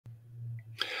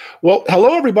Well,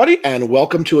 hello everybody, and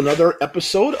welcome to another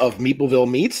episode of Meepleville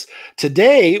Meets.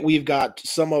 Today we've got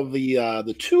some of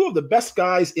the two of the best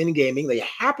guys in gaming. They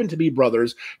happen to be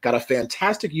brothers. Got a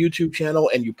fantastic YouTube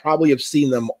channel, and you probably have seen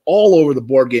them all over the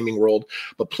board gaming world.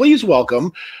 But please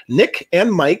welcome Nick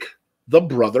and Mike, the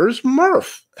brothers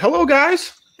Murph. Hello,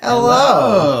 guys.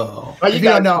 Hello. If you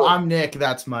don't know, I'm Nick.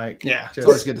 That's Mike. Yeah, just, it's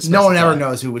always good to no one ever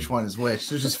knows which one is which.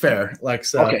 So it's just fair. Like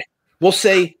so. Okay. We'll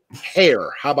say hair.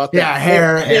 How about that? Yeah,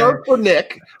 hair for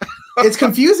Nick. It's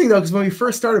confusing though, because when we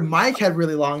first started, Mike had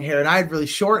really long hair and I had really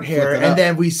short hair, and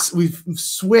then we've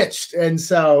switched, and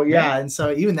so and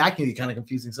so even that can be kind of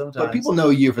confusing sometimes. But people know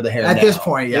you for the hair at now. this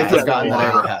point. Yeah, They've forgotten that I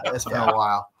ever had it. It's been a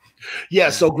while. Yeah,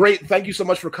 so great. Thank you so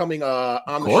much for coming on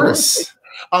of the course. show.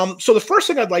 So the first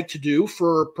thing I'd like to do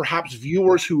for perhaps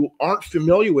viewers who aren't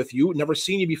familiar with you, never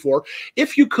seen you before,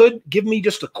 if you could give me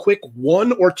just a quick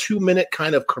 1 or 2 minute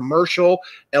kind of commercial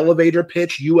elevator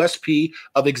pitch, USP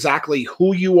of exactly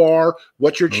who you are,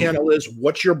 what your channel is,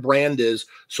 what your brand is,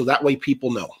 so that way people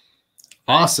know.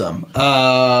 Awesome.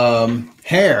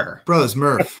 Hair. Brothers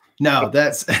Murph. No,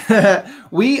 that's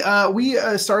we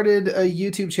started a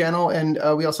YouTube channel, and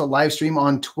we also live stream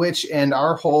on Twitch, and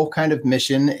our whole kind of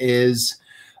mission is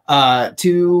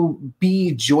to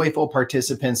be joyful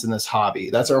participants in this hobby.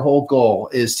 That's our whole goal,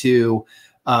 is to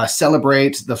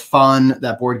celebrate the fun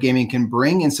that board gaming can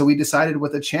bring. And so we decided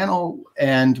with a channel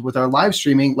and with our live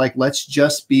streaming, like, let's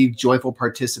just be joyful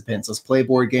participants. Let's play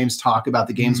board games, talk about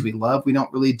the games we love. We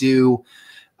don't really do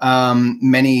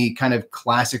many kind of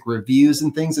classic reviews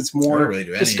and things. It's more really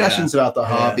discussions about the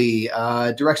hobby,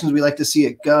 directions we like to see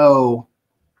it go,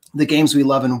 the games we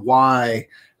love and why,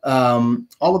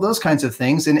 all of those kinds of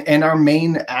things. And our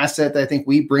main asset that I think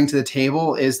we bring to the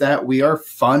table is that we are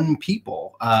fun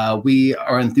people. We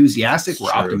are enthusiastic.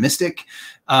 We're optimistic,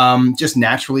 just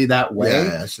naturally that way.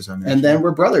 Yeah, it's just and then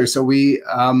we're brothers. So we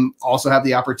also have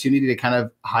the opportunity to kind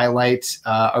of highlight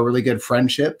a really good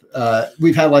friendship.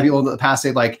 We've had a lot of people in the past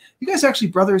say, like, you guys are actually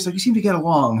brothers. Like, you seem to get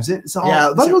along. Is it? It's all, yeah, a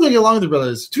lot of people don't get along with the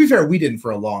brothers. To be fair, we didn't for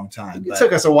a long time. It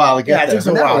took us a while to get there. It took us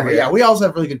a while. Yeah, we also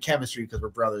have really good chemistry because we're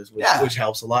brothers, which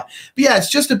helps a lot. But yeah, it's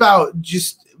just about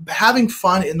just having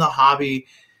fun in the hobby,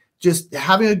 just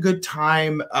having a good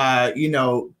time,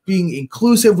 being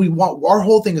inclusive. We want, our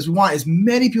whole thing is we want as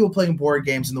many people playing board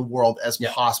games in the world as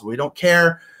possible. We don't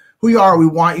care who you are. We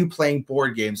want you playing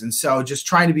board games. And so just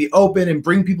trying to be open and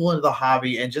bring people into the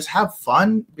hobby and just have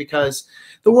fun, because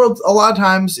the world a lot of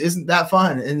times isn't that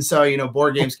fun. And so,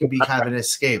 board games can be kind of an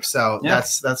escape. So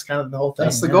that's kind of the whole thing.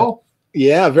 That's the goal.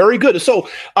 Yeah, very good. So,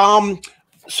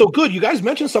 so good. You guys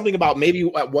mentioned something about maybe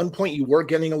at one point you were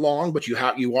getting along, but you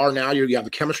are now. You have the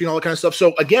chemistry and all that kind of stuff.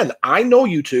 So again, I know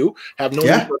you two, have known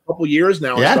you for a couple years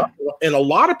now, and stuff, and a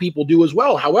lot of people do as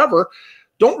well. However,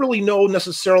 don't really know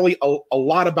necessarily a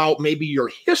lot about maybe your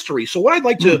history. So what I'd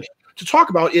like to talk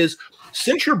about is,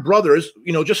 since you're brothers,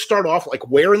 just start off, like,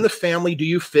 where in the family do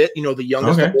you fit? The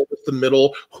youngest, the oldest, the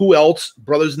middle, who else,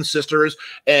 brothers and sisters,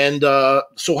 and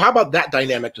so how about that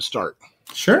dynamic to start?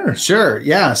 Sure.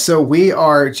 Yeah. So we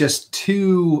are just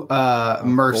two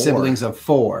Murph siblings of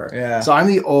 4. Yeah. So I'm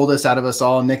the oldest out of us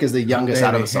all. Nick is the youngest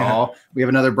out of us all. We have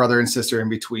another brother and sister in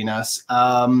between us.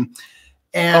 And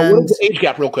what is the age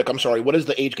gap, real quick? I'm sorry. What is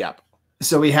the age gap?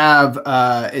 So we have,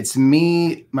 it's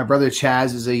me, my brother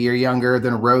Chaz is a year younger,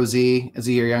 then Rosie is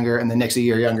a year younger, and then Nick's a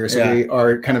year younger. So we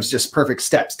are kind of just perfect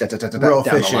steps down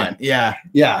the line.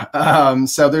 Yeah.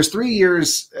 So there's 3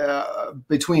 years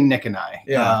between Nick and I.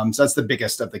 So that's the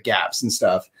biggest of the gaps and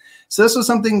stuff. So this was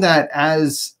something that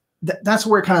that's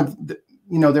where kind of,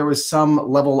 there was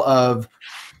some level of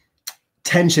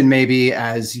tension maybe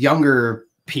as younger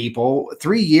people.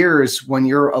 3 years when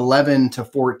you're 11 to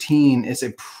 14 is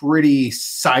a pretty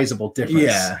sizable difference.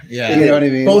 Yeah. You know what I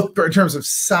mean? Both in terms of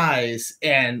size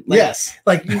and you're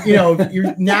not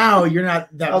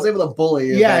that. I was able to bully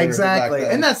you. Yeah, exactly.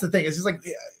 And that's the thing. It's just like,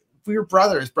 we're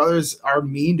brothers. Brothers are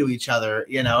mean to each other,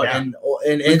 and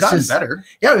we've gotten better.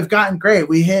 Yeah, we've gotten great.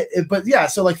 We hit it, but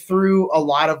so like through a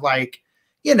lot of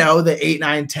the 8,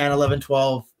 9, 10, 11,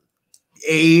 12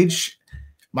 age,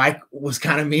 Mike was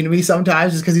kind of mean to me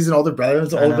sometimes just because he's an older brother,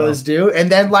 as older brothers do. And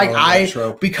then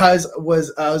because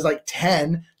I was like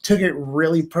 10, took it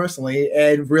really personally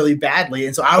and really badly.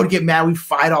 And so I would get mad. We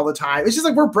fight all the time. It's just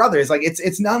like, we're brothers. Like it's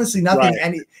honestly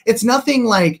nothing, it's nothing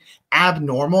like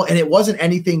abnormal, and it wasn't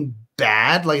anything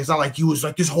bad. Like, it's not like he was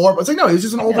like this horrible. It's like, no, he was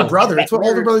just an older brother. That's what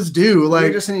older brothers do. Like,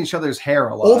 we're just in each other's hair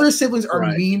a lot. Older siblings are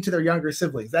mean to their younger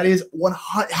siblings. That is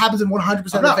happens in 100% of the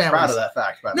families. I'm proud of that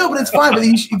fact. No, but it's fine.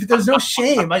 But there's no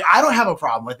shame. Like, I don't have a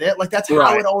problem with it. Like, that's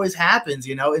how it always happens,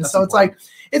 And that's so important. it's like,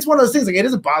 it's one of those things. Like, it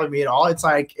doesn't bother me at all. It's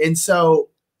like, and so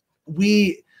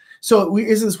we So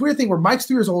it's this weird thing where Mike's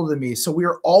 3 years older than me. So we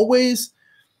were always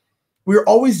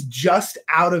just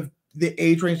out of the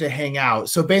age range to hang out.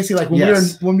 So basically, like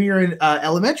when we were in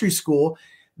elementary school,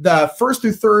 the 1st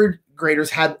through 3rd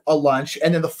graders had a lunch,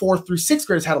 and then the 4th through 6th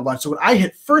graders had a lunch. So when I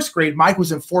hit 1st grade, Mike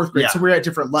was in 4th grade. So we were at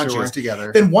different lunches. So we were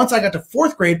together. Then once I got to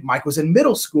 4th grade, Mike was in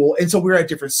middle school, and so we were at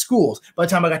different schools. By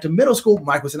the time I got to middle school,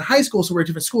 Mike was in high school, so we were at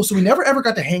different schools. So we never ever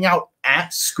got to hang out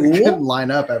at school. Couldn't line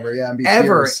up ever, and be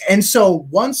ever. peers. And so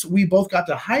once we both got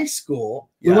to high school,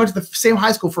 we went to the same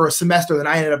high school for a semester. Then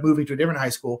I ended up moving to a different high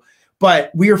school.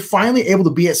 But we were finally able to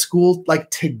be at school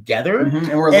like together. And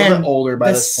we're a little bit older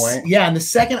by this point. Yeah. And the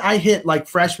second I hit like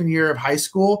freshman year of high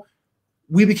school,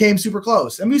 we became super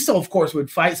close. And we still, of course,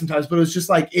 would fight sometimes, but it was just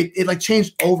like, it like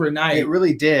changed overnight. It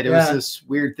really did. It was this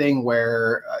weird thing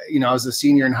where, I was a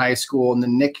senior in high school, and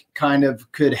then Nick kind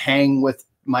of could hang with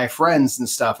my friends and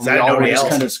stuff. And we all just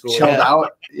kind of chilled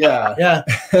out. Yeah.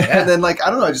 And then like,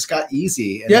 I don't know, it just got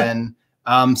easy. And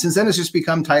then since then it's just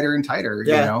become tighter and tighter,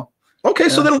 you know? Okay,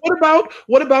 so then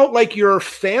what about like your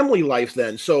family life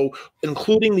then? So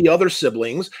including the other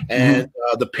siblings and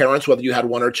the parents, whether you had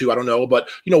one or two, I don't know, but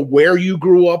where you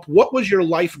grew up, what was your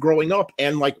life growing up,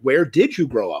 and like where did you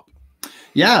grow up?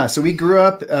 Yeah, so we grew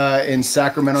up in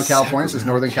Sacramento, California. So it's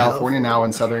Northern California, now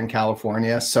in Southern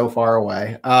California, so far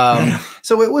away.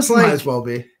 So it was like, might as well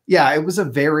be. Yeah, it was a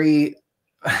very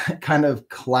kind of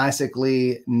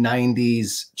classically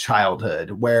 90s childhood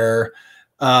where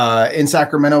in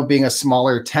Sacramento being a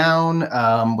smaller town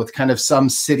with kind of some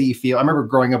city feel. I remember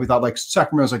growing up, we thought like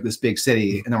Sacramento's like this big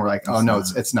city. And then we're like, oh no,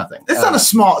 it's nothing. It's not a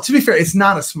small, to be fair, it's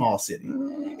not a small city.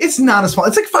 It's not a small,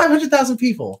 it's like 500,000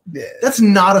 people. Yeah. That's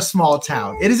not a small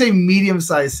town. It is a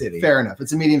medium-sized city. Fair enough.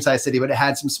 It's a medium-sized city, but it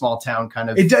had some small town kind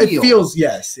of It feels,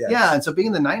 yes. Yeah. And so being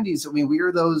in the 90s, I mean, we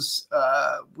were those,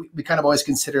 we kind of always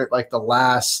consider it like the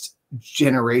last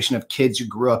generation of kids who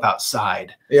grew up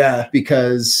outside. Yeah.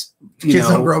 Because kids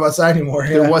don't grow up outside anymore.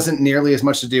 There wasn't nearly as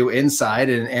much to do inside.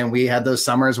 And we had those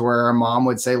summers where our mom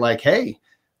would say like, hey,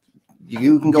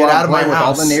 you can go out and play with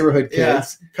all the neighborhood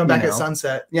kids. Come back at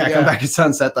sunset. Come back at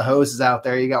sunset. The hose is out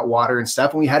there. You got water and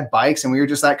stuff. And we had bikes, and we were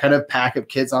just that kind of pack of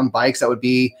kids on bikes that would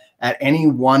be at any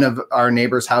one of our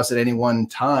neighbors' house at any one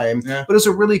time. Yeah. But it was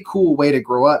a really cool way to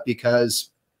grow up because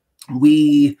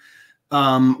we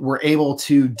were able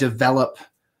to develop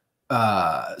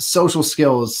social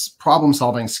skills, problem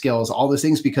solving skills, all those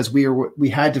things, because we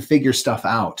had to figure stuff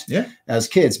out as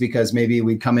kids, because maybe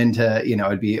we'd come into,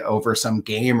 it'd be over some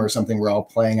game or something we're all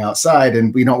playing outside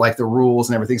and we don't like the rules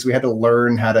and everything. So we had to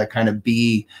learn how to kind of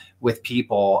be with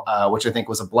people, which I think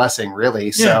was a blessing, really.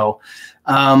 Yeah. So,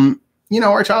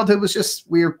 our childhood was just,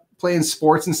 we were playing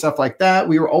sports and stuff like that.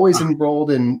 We were always enrolled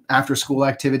in after school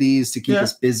activities to keep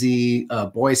us busy,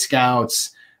 Boy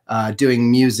Scouts,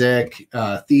 doing music,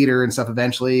 theater and stuff.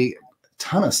 Eventually, a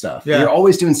ton of stuff. Yeah. You're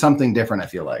always doing something different, I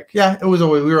feel like. Yeah, we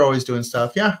were always doing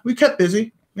stuff. Yeah, we kept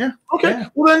busy. Yeah. Okay. Yeah.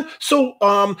 Well then, so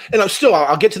and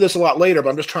I'll get to this a lot later, but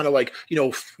I'm just trying to like,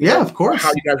 of course,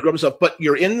 how you guys grew up and stuff. But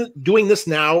you're doing this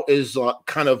now is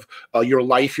kind of your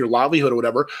life, your livelihood, or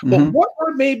whatever. But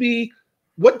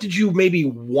what did you maybe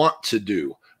want to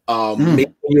do?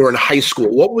 Maybe when you were in high school,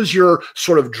 what was your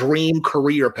sort of dream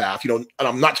career path? And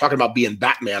I'm not talking about being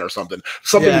Batman or something.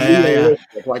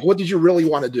 Like, what did you really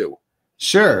want to do?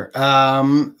 Sure.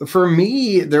 For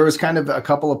me, there was kind of a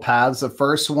couple of paths. The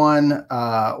first one,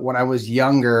 when I was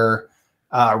younger,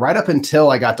 right up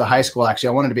until I got to high school, actually,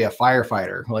 I wanted to be a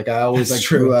firefighter. Like I always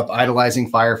grew up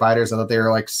idolizing firefighters. I thought they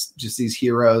were like just these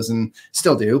heroes, and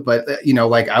still do. But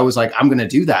like I was like, I'm going to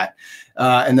do that.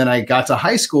 And then I got to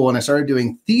high school and I started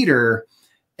doing theater.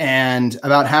 And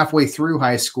about halfway through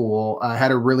high school, I had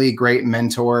a really great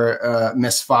mentor,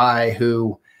 Miss Fi,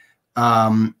 who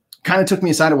kind of took me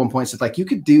aside at one point and said, like, you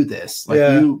could do this.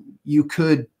 Like you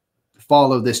could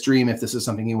follow this dream if this is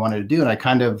something you wanted to do. And I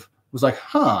kind of was like,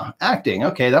 acting.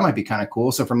 Okay, that might be kind of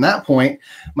cool. So from that point,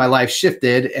 my life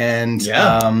shifted, and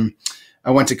I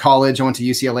went to college. I went to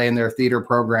UCLA in their theater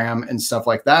program and stuff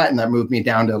like that. And that moved me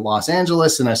down to Los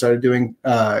Angeles, and I started doing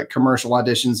commercial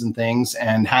auditions and things,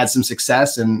 and had some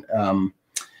success and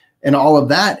all of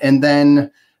that. And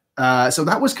then, so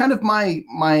that was kind of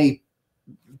my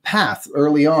path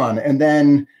early on. And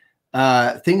then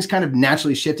things kind of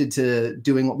naturally shifted to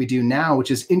doing what we do now,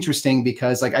 which is interesting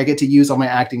because like I get to use all my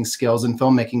acting skills and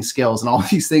filmmaking skills, and all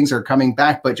these things are coming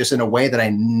back, but just in a way that I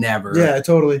never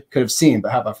could have seen.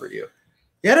 But how about for you?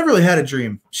 Yeah, I never really had a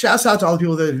dream. Shouts out to all the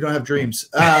people who don't have dreams.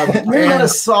 You're not a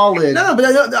solid. No, but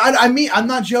I mean, I'm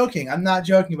not joking. I'm not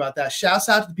joking about that. Shouts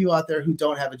out to the people out there who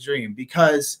don't have a dream,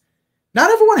 because not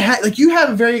everyone like you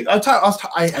have a very. I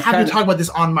happened to talk about this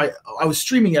on I was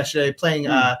streaming yesterday playing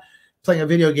playing a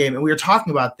video game and we were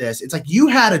talking about this. It's like you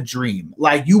had a dream,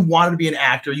 like you wanted to be an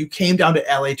actor. You came down to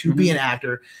LA to be an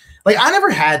actor. Like I never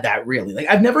had that really. Like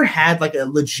I've never had like a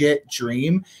legit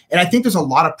dream. And I think there's a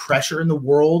lot of pressure in the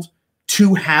world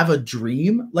to have a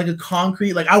dream, like a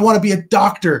concrete, like I want to be a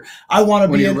doctor. I want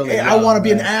to be I want to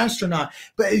be an astronaut.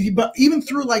 But even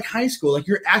through like high school, like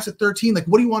you're asked at 13, like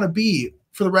what do you want to be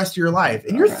for the rest of your life?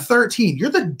 And you're 13. You're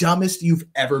the dumbest you've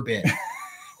ever been.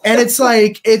 And it's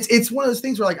like it's one of those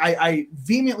things where like I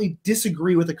vehemently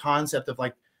disagree with the concept of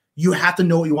like you have to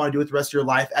know what you want to do with the rest of your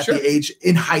life at the age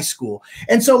in high school.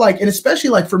 And so like, and especially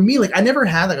like for me, like I never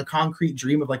had like a concrete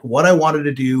dream of like what I wanted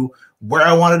to do, where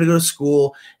I wanted to go to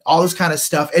school, all this kind of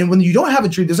stuff. And when you don't have a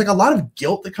dream, there's like a lot of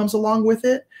guilt that comes along with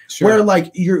it. Where like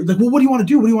you're like, well, what do you want to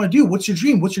do? What do you want to do? What's your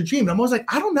dream? What's your dream? And I'm always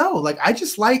like, I don't know. Like I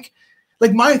just like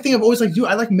my thing I've always like do.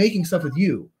 I like making stuff with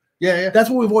you. Yeah. That's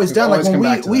what we've always done. Like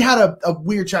when we had a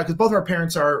weird child, because both of our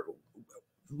parents are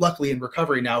luckily in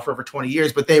recovery now for over 20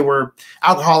 years, but they were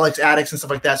alcoholics, addicts, and stuff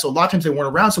like that. So a lot of times they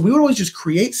weren't around. So we would always just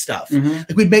create stuff.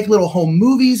 Like we'd make little home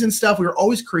movies and stuff. We were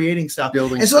always creating stuff.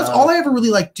 And so that's all I ever really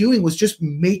liked doing was just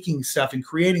making stuff and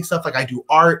creating stuff. Like I do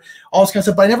art, all this kind of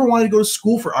stuff, but I never wanted to go to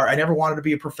school for art. I never wanted to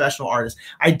be a professional artist.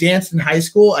 I danced in high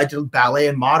school. I did ballet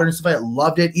and modern and stuff. I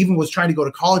loved it. Even was trying to go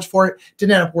to college for it.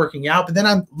 Didn't end up working out. But then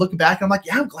I'm looking back and I'm like,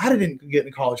 yeah, I'm glad I didn't get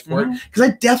into college for it because I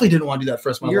definitely didn't want to do that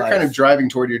first. You're kind of driving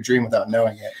toward your dream without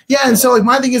knowing it. Yeah, and so like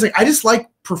my thing is like I just like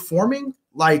performing,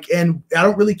 like, and I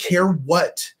don't really care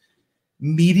what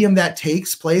medium that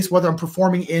takes place, whether I'm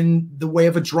performing in the way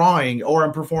of a drawing or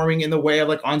I'm performing in the way of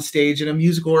like on stage in a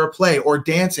musical or a play or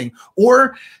dancing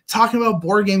or talking about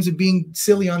board games and being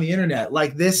silly on the internet.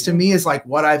 Like this to me is like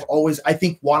what I've always, I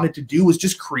think, wanted to do was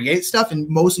just create stuff and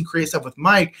mostly create stuff with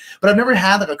Mike, but I've never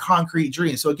had like a concrete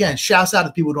dream. So again, shouts out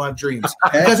to people who don't have dreams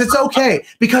because it's okay.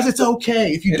 Because it's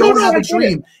okay. If you don't have a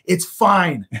dream, it's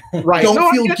fine. Right.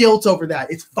 Don't feel guilt over that.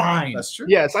 It's fine. That's true.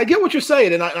 Yes, I get what you're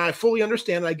saying, and I fully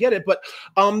understand and I get it. But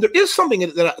there is something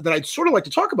that I'd sort of like to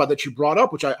talk about that you brought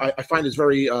up, which I find is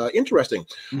very interesting.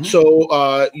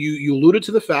 So you alluded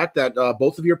to the fact that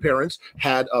both of your parents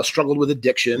had struggled with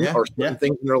addiction or certain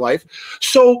things in their life.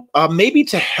 So maybe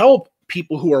to help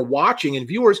people who are watching and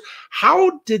viewers,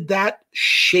 how did that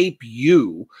shape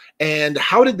you, and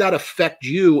how did that affect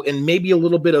you, and maybe a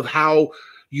little bit of how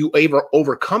you ever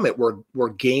overcome it? Were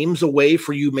games a way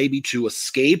for you maybe to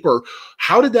escape, or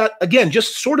how did that, again,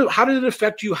 just sort of, how did it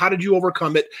affect you? How did you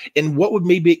overcome it? And what would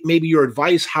maybe your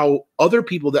advice, how other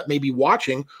people that may be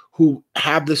watching who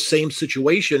have the same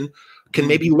situation can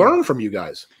maybe learn from you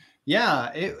guys?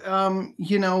 Yeah.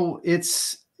 You know,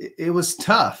 it was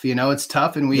tough, you know, it's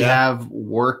tough. And we have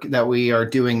work that we are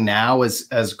doing now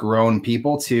as grown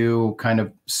people to kind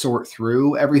of sort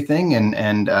through everything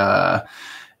and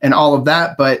all of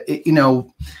that. But you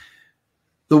know,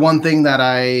 the one thing that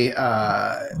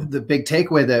the big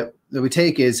takeaway that we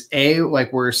take is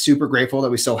like we're super grateful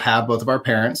that we still have both of our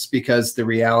parents, because the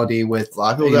reality with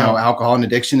alcohol and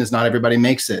addiction is not everybody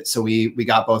makes it. So we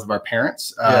got both of our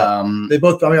parents. They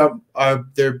both, I mean,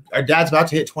 our dad's about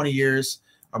to hit 20 years.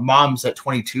 Our mom's at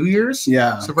 22 years.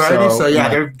 Sobriety. So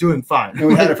they're doing fine. And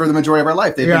we had it for the majority of our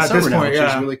life. They've been sober now, which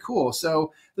is really cool.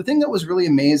 So the thing that was really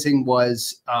amazing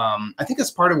was, I think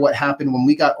that's part of what happened when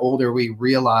we got older. We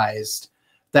realized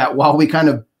that while we kind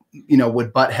of, you know,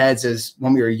 would butt heads as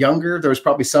when we were younger, there was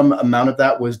probably some amount of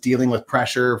that was dealing with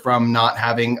pressure from not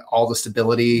having all the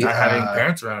stability, not having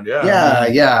parents around.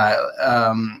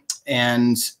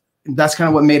 And that's kind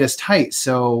of what made us tight.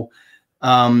 So,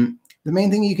 the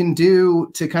main thing you can do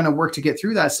to kind of work to get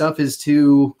through that stuff is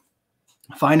to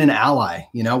find an ally.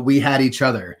 You know, we had each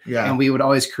other and we would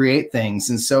always create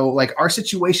things. And so like our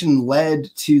situation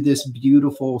led to this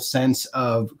beautiful sense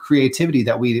of creativity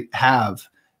that we have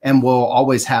and will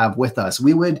always have with us.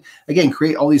 We would, again,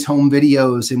 create all these home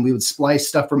videos and we would splice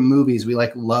stuff from movies. We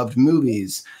like loved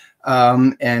movies.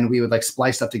 And we would like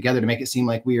splice stuff together to make it seem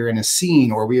like we were in a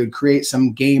scene, or we would create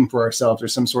some game for ourselves or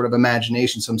some sort of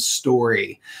imagination, some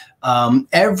story.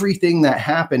 Everything that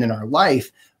happened in our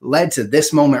life led to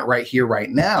this moment right here, right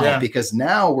now, because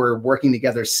now we're working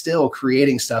together, still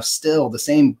creating stuff, still the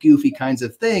same goofy kinds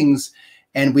of things.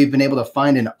 And we've been able to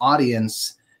find an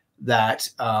audience that,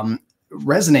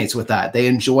 resonates with that. They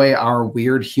enjoy our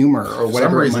weird humor or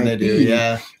whatever reason they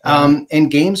do.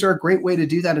 And games are a great way to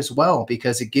do that as well,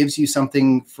 because it gives you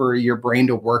something for your brain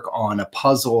to work on, a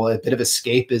puzzle, a bit of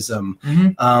escapism.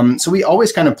 So we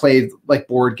always kind of played like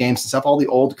board games and stuff, all the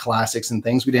old classics and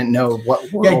things. We didn't know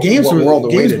what world, games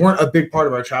weren't a big part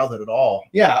of our childhood at all.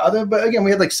 But again,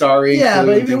 we had like Sorry. But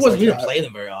even it wasn't, we didn't play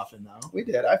them very often though. We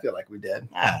did. I feel like we did.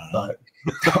 I don't know.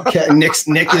 Okay,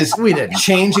 Nick is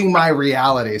changing my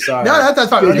reality. Sorry. No, that's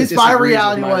fine. At least my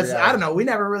reality was, reality. I don't know. We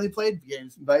never really played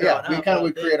games, but yeah, we kind of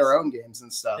would create our own games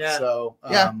and stuff. Yeah. So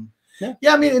yeah.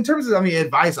 I mean, in terms of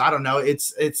advice, I don't know.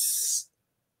 It's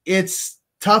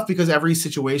tough because every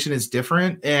situation is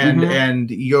different, and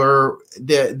you're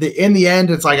in the end,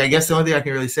 it's like, I guess the only thing I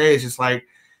can really say is just like,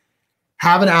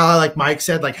 have an ally, like Mike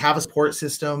said, like have a support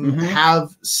system,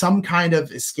 have some kind of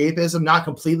escapism, not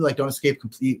completely, like don't escape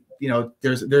complete.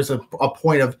 There's a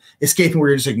point of escaping where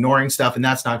you're just ignoring stuff, and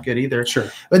that's not good either.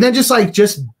 Sure. But then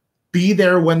just be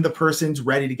there when the person's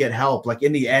ready to get help. Like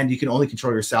in the end, you can only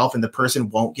control yourself, and the person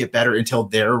won't get better until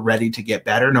they're ready to get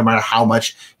better, no matter how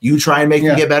much you try and make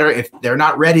them get better. If they're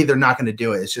not ready, they're not going to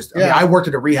do it. It's just, I worked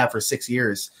at a rehab for 6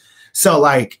 years. So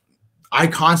like I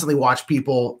constantly watch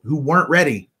people who weren't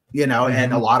ready, and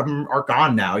a lot of them are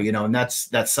gone now, and that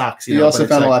sucks. You also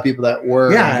found a lot of people that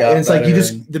were. Yeah. And it's like,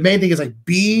 the main thing is like,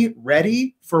 be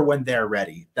ready for when they're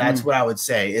ready. That's what I would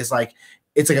say is like,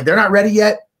 it's like, if they're not ready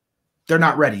yet, they're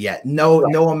not ready yet. No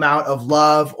amount of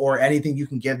love or anything you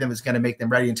can give them is going to make them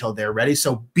ready until they're ready.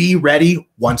 So be ready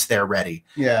once they're ready.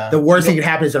 Yeah. The worst thing that can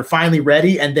happen is they're finally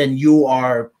ready, and then you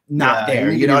are not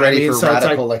there. You know what I mean? So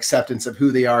radical acceptance of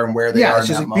who they are and where they are. Yeah, it's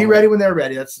just like, be ready when they're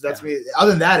ready. That's me.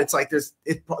 Other than that, it's like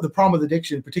the problem with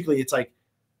addiction, particularly, it's like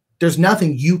there's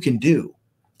nothing you can do.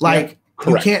 Like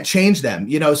you can't change them.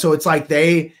 So it's like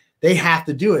they have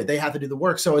to do it. They have to do the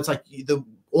work. So it's like the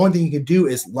only thing you can do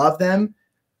is love them.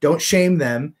 Don't shame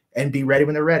them, and be ready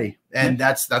when they're ready. And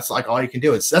that's like all you can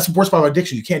do. That's the worst part of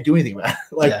addiction. You can't do anything about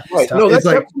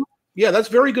it. That's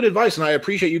very good advice, and I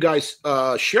appreciate you guys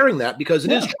sharing that, because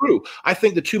it is true. I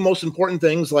think the two most important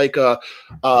things, like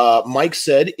Mike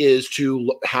said, is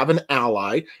to have an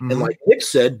ally, and like Nick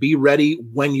said, be ready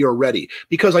when you're ready.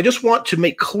 Because I just want to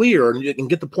make clear and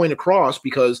get the point across,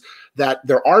 because that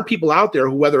there are people out there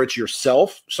who, whether it's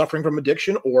yourself suffering from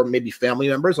addiction or maybe family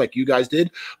members like you guys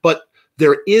did, but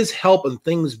there is help, and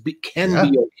things can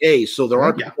be okay. So there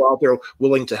are people out there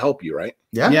willing to help you, right?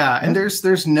 Yeah. And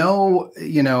there's no,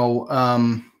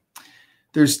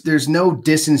 there's no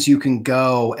distance you can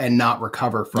go and not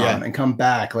recover from and come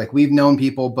back. Like we've known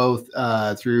people both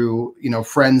through,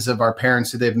 friends of our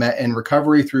parents who they've met in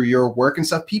recovery through your work and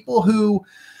stuff, people who,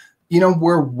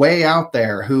 were way out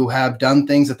there, who have done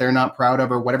things that they're not proud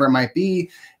of or whatever it might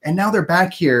be. And now they're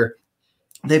back here.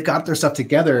 They've got their stuff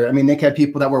together. I mean, Nick had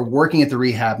people that were working at the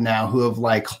rehab now who have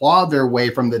like clawed their way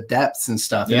from the depths and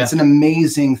stuff. And it's an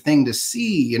amazing thing to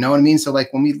see, you know what I mean? So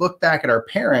like when we look back at our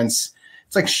parents,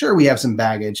 it's like, sure, we have some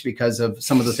baggage because of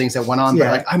some of the things that went on,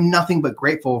 but like, I'm nothing but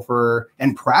grateful for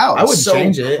and proud. I wouldn't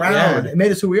change it. Yeah. It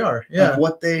made us who we are. Yeah.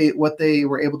 What they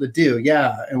were able to do.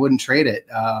 Yeah. I wouldn't trade it.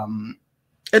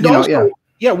 And also,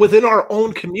 within our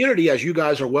own community, as you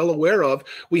guys are well aware of,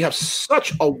 we have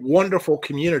such a wonderful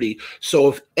community. So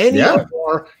if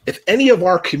any of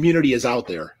our community is out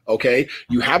there, okay,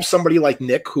 you have somebody like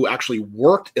Nick who actually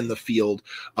worked in the field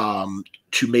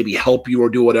to maybe help you or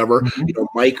do whatever.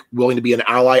 Mike willing to be an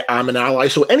ally. I'm an ally.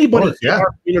 So anybody in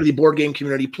our community, board game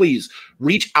community, please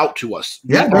reach out to us.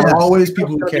 Yeah, there's always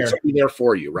people who care. Something there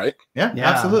for you, right? Yeah,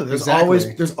 absolutely.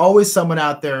 There's always someone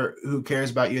out there who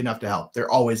cares about you enough to help. There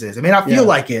always is. It may not feel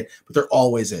like it, but there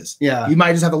always is. Yeah, you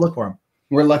might just have to look for them.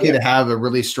 We're lucky to have a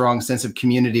really strong sense of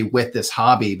community with this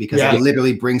hobby, because it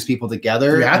literally brings people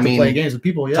together. You have to play games with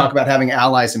people. Talk about having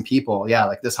allies and people. Yeah,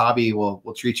 like this hobby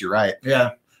will treat you right.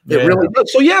 Yeah. It really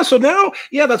does. So now,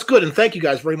 that's good. And thank you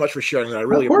guys very much for sharing that. I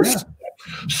really appreciate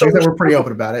that. So we're pretty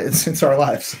open about it. It's our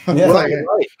lives.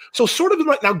 Right. So sort of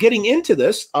like now getting into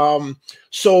this.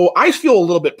 So I feel a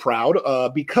little bit proud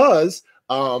because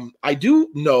I do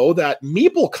know that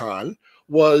MeepleCon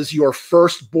was your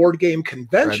first board game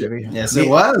convention. Yes, it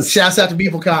was. Shouts out to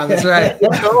MeepleCon. That's right.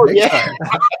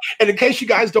 And in case you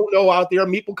guys don't know out there,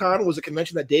 MeepleCon was a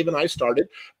convention that Dave and I started.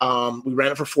 We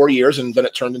ran it for 4 years, and then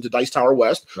it turned into Dice Tower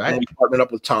West. Right. And we partnered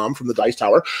up with Tom from the Dice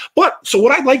Tower. But so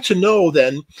what I'd like to know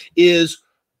then is,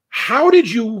 how did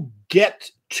you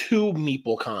get to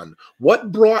MeepleCon?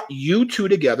 What brought you two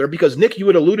together? Because Nick, you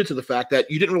had alluded to the fact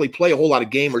that you didn't really play a whole lot of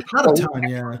gamers. Not a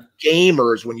ton,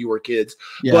 gamers when you were kids.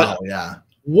 But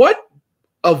what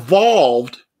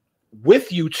evolved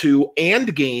with you two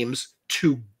and games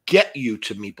to get you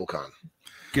to MeepleCon?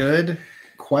 Good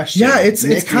question. Yeah, it's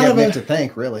kind of Nick to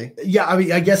thank, really. Yeah, I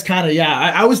mean, I guess kind of.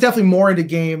 Yeah, I was definitely more into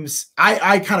games.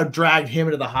 I kind of dragged him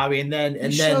into the hobby, and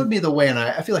then showed me the way, and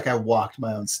I feel like I walked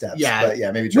my own steps. Yeah,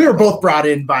 but maybe we were both brought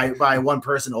in by one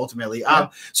person ultimately.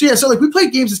 So like we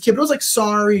played games as kids. But it was like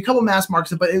Sorry, a couple mass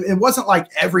marks, but it wasn't like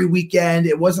every weekend.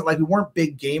 It wasn't like we weren't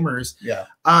big gamers. Yeah.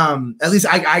 At least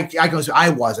I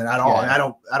wasn't at all. And I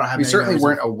don't have. We certainly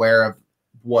weren't aware of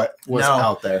what was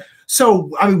out there.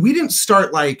 So, I mean, we didn't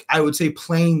start like, I would say,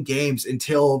 playing games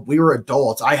until we were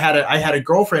adults. I had a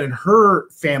girlfriend, and her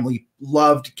family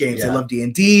loved games. Yeah. They loved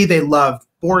D&D. They loved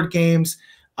board games.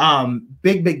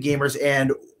 Big gamers.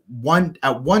 And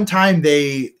at one time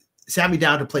they sat me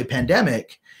down to play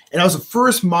Pandemic, and that was the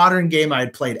first modern game I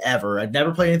had played ever. I'd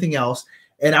never played anything else.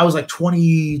 And I was like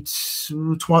 20 at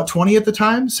the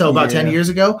time. So about 10 years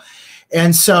ago.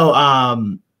 And so,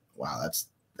 wow,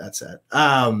 that's it.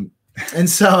 And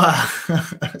so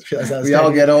we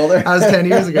all get older. I was 10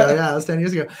 years ago. Yeah, I was 10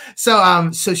 years ago. So,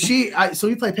 so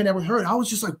we played Pandemic with her, and I was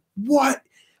just like, what?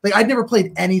 Like, I'd never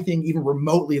played anything even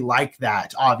remotely like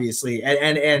that, obviously.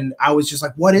 And I was just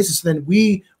like, what is this? So then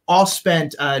we all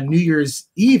spent New Year's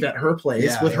Eve at her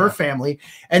place with her family.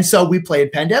 And so we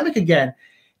played Pandemic again.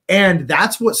 And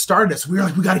that's what started us. We were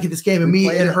like, we got to get this game. And me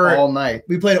and her all night.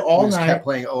 We played it all night. Kept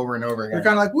playing over and over again. We're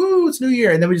kind of like, woo, it's New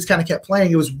Year. And then we just kind of kept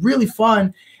playing. It was really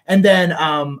fun. And then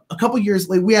a couple years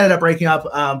later, we ended up breaking up.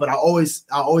 But I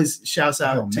always shouts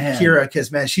out to Kira, because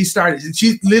man, she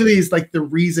literally is like the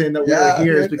reason that we're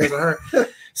here is because of her.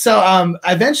 So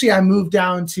eventually I moved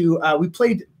down to we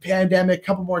played Pandemic a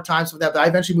couple more times with that, but I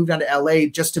eventually moved down to LA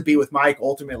just to be with Mike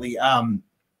ultimately.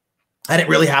 I didn't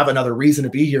really have another reason to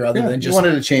be here other than just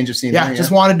wanted to change of scenery. Yeah, just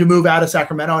wanted to move out of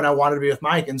Sacramento, and I wanted to be with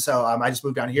Mike. And so I just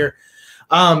moved down here.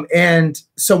 And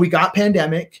so we got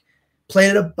Pandemic,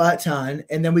 played it a butt ton,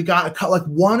 and then we got like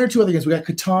one or two other games. We got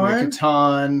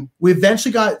Catan. We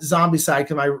eventually got Zombicide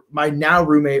because my now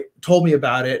roommate told me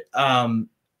about it. And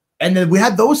then we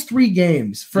had those 3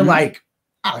 games for like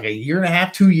a year and a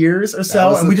half, 2 years or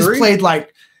so. And we just played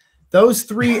like those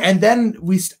 3. And then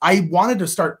I wanted to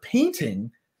start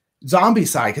painting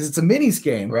Zombicide because it's a minis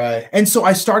game. Right. And so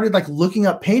I started like looking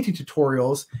up painting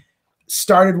tutorials,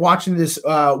 started watching this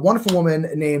wonderful woman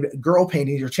named Girl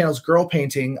Painting. Her channel's Girl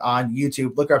Painting on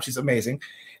YouTube. Look her up. She's amazing.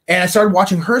 And I started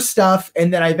watching her stuff.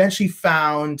 And then I eventually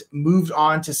moved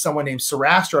on to someone named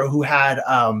Sarastro who had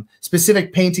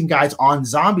specific painting guides on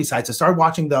Zombicide. So I started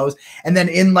watching those. And then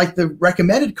in like the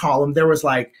recommended column, there was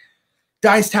like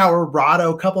Dice Tower,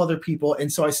 Rahdo, a couple other people.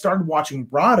 And so I started watching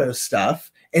Rahdo's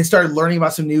stuff and started learning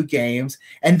about some new games.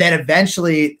 And then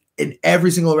eventually in every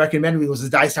single recommended was the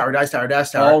Dice Tower.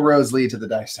 All roads lead to the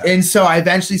Dice Tower. And so I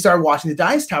eventually started watching the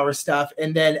Dice Tower stuff.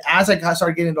 And then as I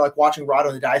started getting into like watching Rahdo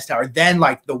and the Dice Tower, then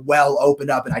like the well opened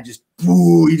up and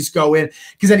you just go in,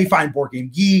 because then you find Board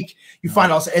Game Geek, you find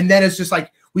also, and then it's just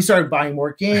like, we started buying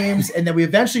more games. And then we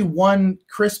eventually one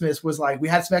Christmas was like, we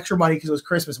had some extra money because it was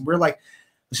Christmas, and we're like,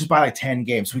 let's just buy like 10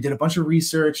 games. So we did a bunch of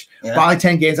research, bought like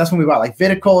 10 games. That's when we bought like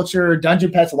Viticulture,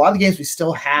 Dungeon Pets, a lot of the games we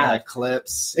still have.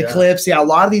 Eclipse. Yeah, a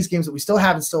lot of these games that we still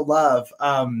have and still love.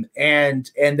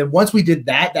 And then once we did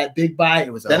that big buy,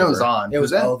 it was then over. it was on. It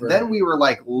was over. Then we were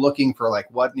like looking for like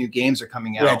what new games are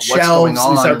coming out. What's shelves, going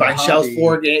on? We started buying shelves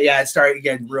for games. Yeah, it started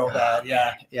getting real bad.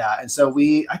 Yeah. Yeah. And so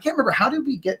I can't remember, how did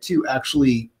we get to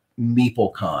actually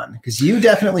MeepleCon? Because you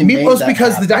definitely Meeple's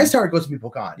because the Dice Tower goes to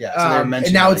MeepleCon. Yeah, so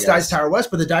and now it's Dice Tower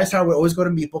West, but the Dice Tower would always go to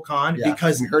MeepleCon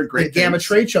because we heard great the Gamma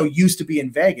Trade Show used to be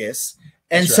in Vegas.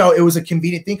 And so it was a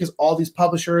convenient thing because all these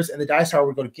publishers and the Dice Tower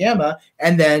would go to Gamma,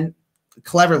 and then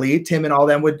cleverly Tim and all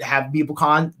them would have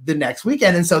MeepleCon the next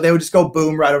weekend. And so they would just go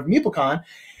boom right over MeepleCon.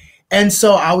 And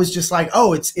so I was just like,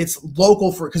 oh, it's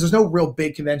local because there's no real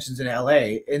big conventions in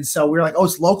LA. And so we were like, oh,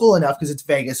 it's local enough because it's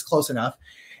Vegas, close enough.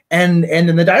 And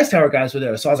then the Dice Tower guys were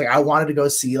there. So I was like, I wanted to go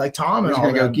see like Tom and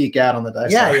all. Go geek out on the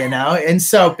Dice Tower. Yeah, you know. And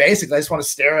so basically I just want to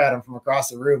stare at him from across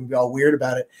the room and be all weird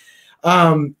about it.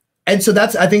 And so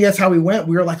I think that's how we went.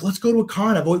 We were like, let's go to a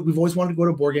con. We've always wanted to go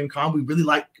to a board game con. We really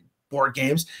like board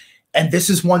games. And this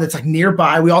is one that's like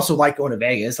nearby. We also like going to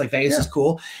Vegas. Like Vegas is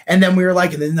cool. And then we were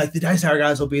like, and then like the Dice Tower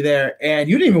guys will be there. And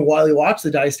you didn't even really watch the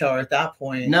Dice Tower at that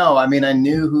point. No, I mean, I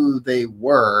knew who they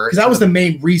were. Because I was the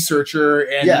main researcher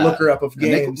and looker up of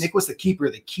games. Nick was the keeper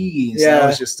of the keys. Yeah. So I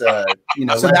was just, so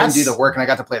let him do the work, and I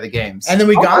got to play the games. And then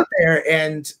we got there,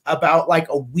 and about like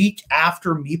a week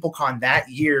after MeepleCon that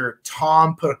year,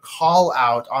 Tom put a call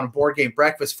out on Board Game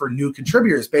Breakfast for new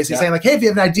contributors, basically saying like, hey, if you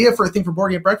have an idea for a thing for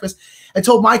Board Game Breakfast. I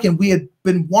told Mike, and we had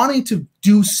been wanting to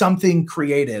do something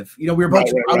creative. You know, we were both,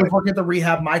 I was working at the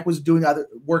rehab. Mike was doing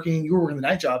working. You were working the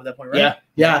night job at that point, right?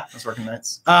 Yeah. I was working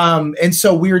nights. And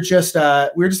so we were just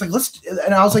like, let's,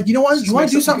 and I was like, you know what? You want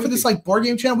to do something for this like board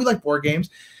game channel? We like board games.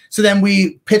 So then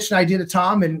we pitched an idea to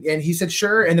Tom, and he said,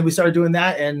 sure. And then we started doing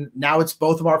that. And now it's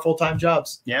both of our full-time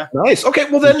jobs. Yeah. Nice. Okay.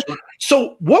 Well then,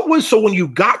 so when you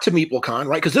got to MeepleCon,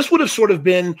 right? Because this would have sort of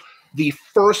been the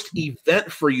first event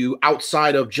for you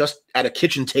outside of just at a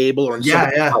kitchen table or in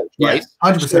someone's house, right?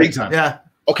 100%. Time. Yeah.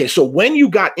 Okay, so when you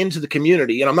got into the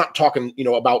community, and I'm not talking,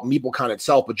 about MeepleCon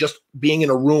itself, but just being in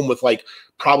a room with like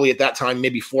probably at that time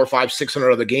maybe 400, 500,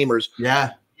 600 other gamers.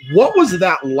 Yeah. What was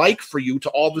that like for you to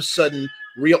all of a sudden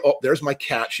oh, there's my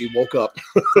cat. She woke up.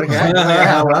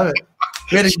 I love it.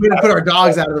 We had to put our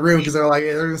dogs out of the room because they're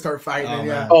gonna start fighting.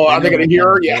 Are they gonna hear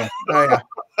her? Yeah. Oh,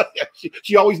 yeah.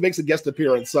 She always makes a guest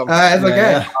appearance. It's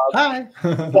okay. Hi.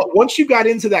 But once you got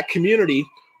into that community,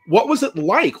 what was it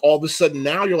like? All of a sudden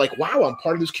now you're like, wow, I'm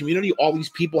part of this community. All these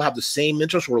people have the same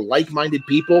interests. We're like-minded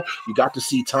people. You got to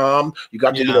see Tom. You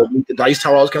got to meet the Dice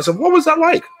Tower, all this kind of stuff. What was that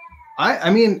like?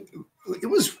 I mean, it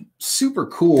was super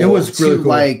cool. It was really cool.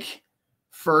 Like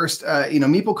first,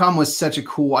 MeepleCon was such a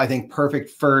cool, I think, perfect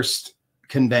first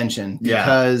convention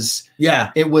because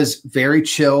it was very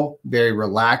chill, very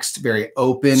relaxed, very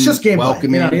open, it's just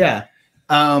welcoming.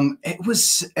 It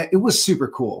was super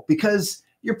cool because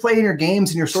you're playing your games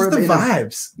and you're sort of the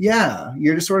vibes.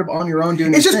 You're just sort of on your own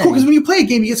doing. It's just cool because when you play a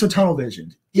game, you get so tunnel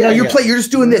visioned. You're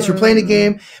just doing this. You're playing a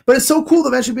game, but it's so cool to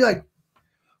eventually be like,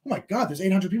 oh my God, there's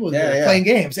 800 people playing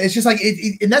games. It's just like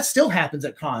and that still happens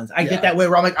at cons. I get that way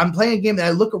where I'm playing a game and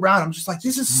I look around. I'm just like,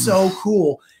 this is so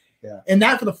cool. Yeah. And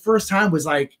that for the first time was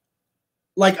like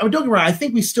don't get me wrong. I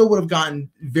think we still would have gotten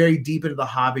very deep into the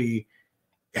hobby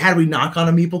had we not gone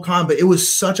to MeepleCon, but it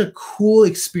was such a cool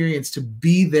experience to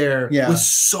be there with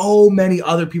so many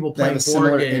other people playing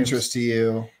similar games. interest to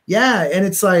you. Yeah, and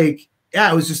it's like,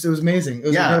 it was amazing. It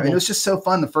was incredible. And it was just so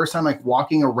fun the first time, like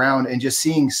walking around and just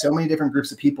seeing so many different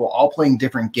groups of people all playing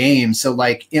different games. So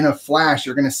like in a flash,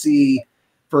 you're going to see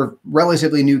for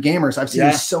relatively new gamers, I've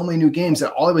seen so many new games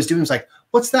that all I was doing was like,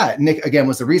 what's that? Nick, again,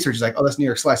 was the research. He's like, oh, that's New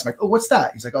York Slice. I'm like, oh, what's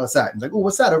that? He's like, oh, that's that. He's like, oh,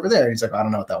 what's that over there? And he's like, I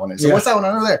don't know what that one is. So what's that one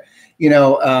over there?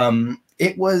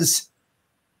 It was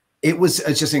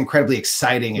just an incredibly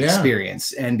exciting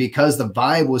experience. And because the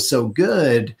vibe was so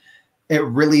good, it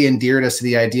really endeared us to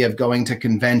the idea of going to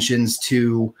conventions,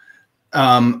 to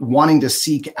wanting to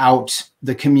seek out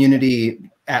the community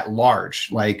at large,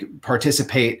 like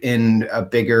participate in a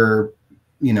bigger,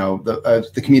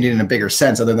 the community in a bigger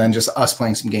sense, other than just us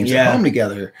playing some games at home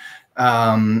together.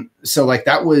 So like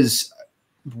that was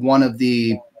one of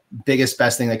the biggest,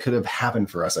 best thing that could have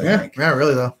happened for us, I think. Yeah,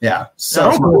 really though. Yeah.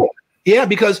 So cool. Yeah,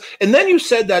 because, and then you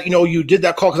said that, you did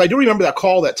that call, because I do remember that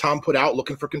call that Tom put out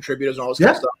looking for contributors and all this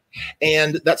kind of stuff.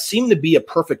 And that seemed to be a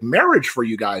perfect marriage for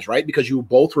you guys, right? Because you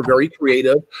both were very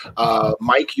creative.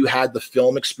 Mike, you had the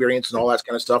film experience and all that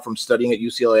kind of stuff from studying at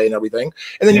UCLA and everything.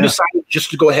 And then you decided just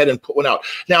to go ahead and put one out.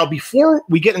 Now, before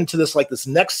we get into this, like this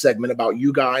next segment about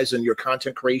you guys and your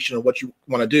content creation and what you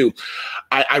want to do,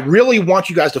 I really want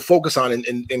you guys to focus on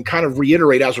and kind of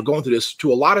reiterate as we're going through this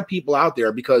to a lot of people out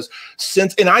there, because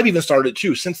and I've even started it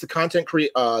too, since the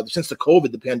since the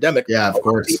COVID, the pandemic, of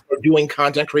course, people are doing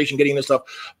content creation, getting this stuff.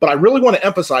 But I really want to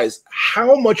emphasize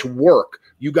how much work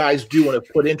you guys do and have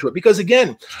put into it. Because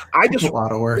again, it's a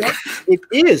lot of work. It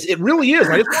is. It really is.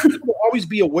 I just want people to always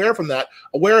be aware of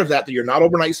that you're not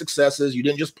overnight successes. You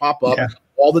didn't just pop up.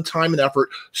 All the time and effort.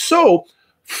 So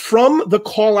from the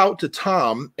call out to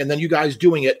Tom and then you guys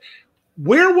doing it,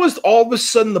 where was all of a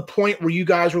sudden the point where you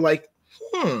guys were like,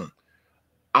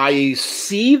 I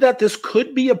see that this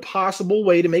could be a possible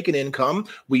way to make an income.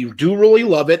 We do really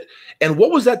love it. And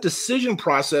what was that decision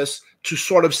process to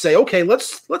sort of say, okay,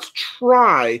 let's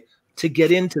try to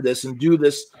get into this and do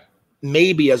this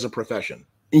maybe as a profession?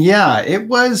 Yeah, it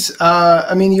was,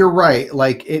 I mean, you're right.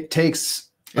 Like it takes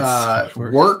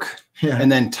work and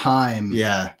then time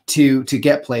to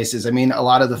get places. I mean, a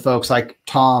lot of the folks like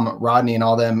Tom, Rodney and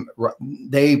all them,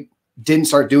 they didn't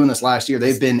start doing this last year.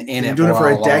 They've been in it for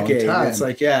a decade. It's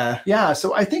like,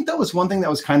 So I think that was one thing that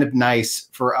was kind of nice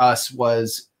for us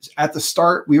was at the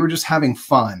start, we were just having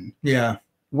fun. Yeah.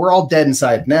 We're all dead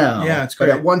inside now. Yeah, it's great.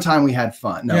 But at one time we had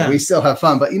fun. No, we still have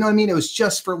fun. But you know what I mean? It was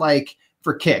just for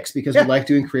kicks because we like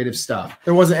doing creative stuff.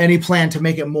 There wasn't any plan to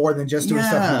make it more than just doing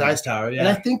stuff in the Dice Tower. Yeah. And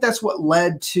I think that's what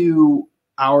led to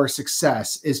our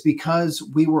success is because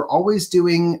we were always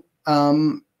doing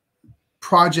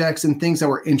projects and things that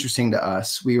were interesting to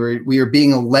us. We were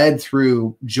being led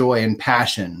through joy and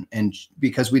passion, and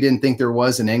because we didn't think there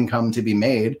was an income to be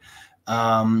made.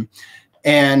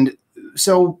 And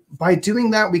so by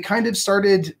doing that, we kind of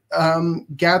started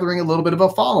gathering a little bit of a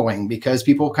following because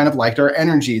people kind of liked our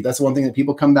energy. That's one thing that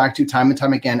people come back to time and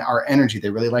time again, our energy. They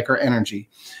really like our energy.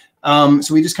 So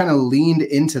we just kind of leaned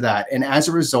into that. And as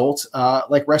a result,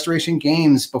 like Restoration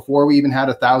Games, before we even had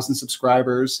 1,000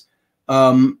 subscribers,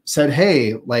 said,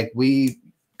 hey, like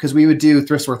because we would do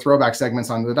thrift store throwback segments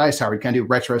on the Dice Tower. We'd kind of do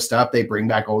retro stuff. They bring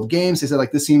back old games. They said,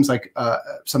 like, this seems like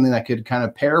something that could kind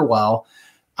of pair well.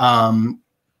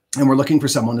 and we're looking for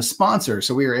someone to sponsor.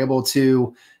 So we were able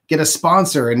to get a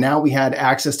sponsor, and now we had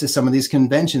access to some of these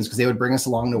conventions because they would bring us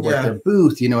along to work their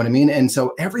booth, you know what I mean? And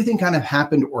so everything kind of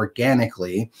happened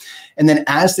organically. And then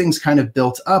as things kind of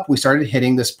built up, we started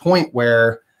hitting this point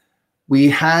where we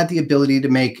had the ability to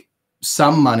make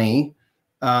some money.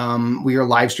 We were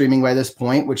live streaming by this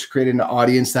point, which created an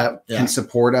audience that can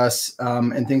support us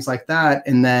and things like that.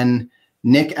 And then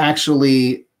Nick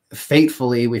actually,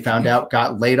 fatefully, we found out,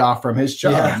 got laid off from his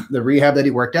job. Yeah. The rehab that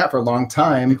he worked at for a long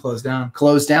time closed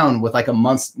down with like a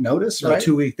month's notice, right?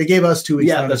 2 weeks. They gave us 2 weeks.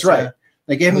 Yeah, notice, that's right.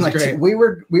 They gave him like we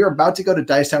were about to go to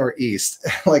Dice Tower East,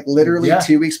 like literally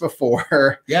 2 weeks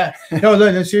before. Yeah.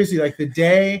 No, seriously, like the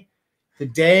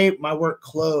day my work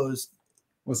closed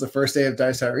was the first day of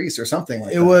Dice Tower East or something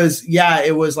like that.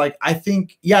 It was like, I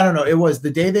think, I don't know. It was the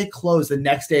day they closed. The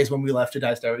next day is when we left to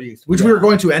Dice Tower East, which we were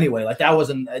going to anyway. Like that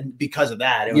wasn't because of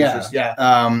that. It was just,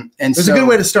 and it was a good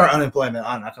way to start unemployment.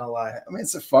 I'm not going to lie. I mean,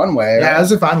 it's a fun way. Yeah, it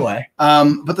was a fun way.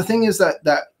 But the thing is that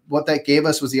what that gave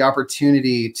us was the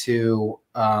opportunity to,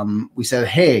 we said,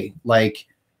 hey, like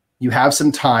you have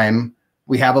some time.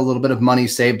 We have a little bit of money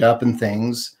saved up and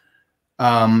things.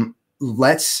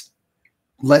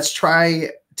 Let's try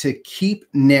to keep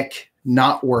Nick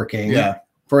not working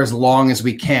for as long as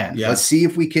we can. Yeah. Let's see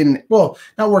if we can. Well,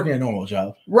 not working a normal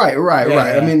job. Right.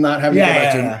 Yeah. I mean, not having to go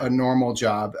back to a normal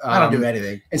job. I don't do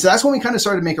anything. And so that's when we kind of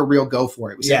started to make a real go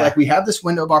for it. We said, like, we have this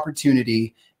window of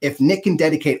opportunity. If Nick can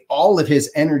dedicate all of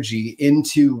his energy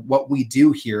into what we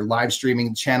do here, live streaming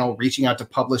the channel, reaching out to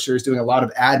publishers, doing a lot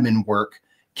of admin work,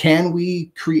 can we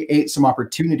create some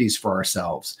opportunities for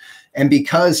ourselves? And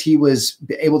because he was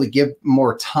able to give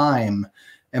more time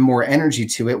and more energy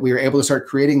to it, we were able to start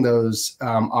creating those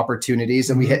opportunities.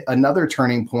 And we hit another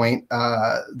turning point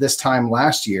this time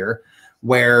last year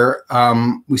where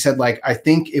we said, like, I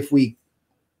think if we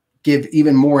give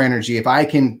even more energy, if I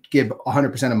can give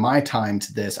 100% of my time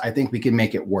to this, I think we can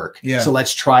make it work. Yeah. So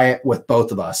let's try it with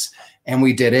both of us. And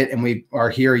we did it. And we are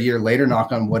here a year later,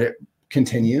 knock on wood, it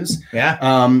continues. Yeah.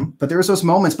 But there was those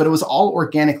moments, but it was all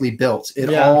organically built.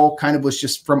 It all kind of was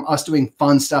just from us doing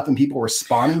fun stuff and people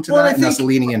responding to that and us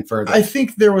leaning in further. I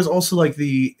think there was also like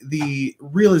the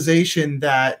realization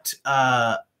that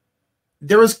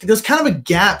there's kind of a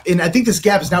gap, and I think this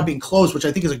gap is now being closed, which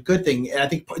I think is a good thing. And I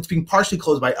think it's being partially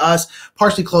closed by us,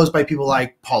 partially closed by people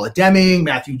like Paula Deming,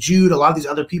 Matthew Jude, a lot of these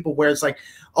other people, where it's like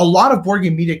a lot of board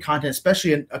game media content,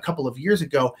 especially a couple of years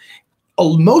ago,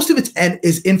 most of it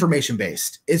is information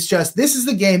based. It's just, this is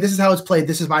the game, this is how it's played,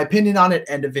 this is my opinion on it,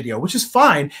 end of video, which is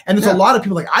fine. And there's a lot of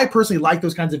people, like, I personally like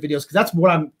those kinds of videos because that's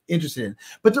what I'm interested in.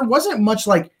 But there wasn't much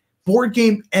like board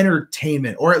game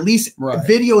entertainment, or at least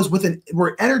videos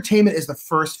where entertainment is the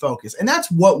first focus, and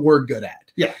that's what we're good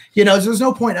at. Yeah, you know, so there's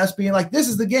no point in us being like, this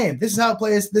is the game, this is how it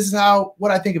plays, this is what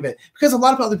I think of it, because a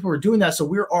lot of other people are doing that.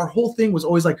 So our whole thing was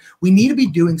always like, we need to be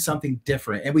doing something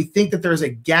different, and we think that there's a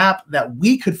gap that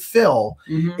we could fill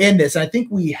in this, and I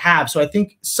think we have. So I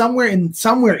think somewhere in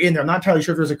there, I'm not entirely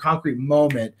sure if there's a concrete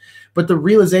moment, but the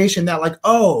realization that, like,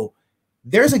 oh,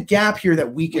 there's a gap here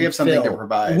that we have something to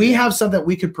provide. We have something that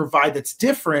we could provide that's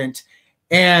different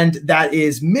and that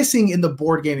is missing in the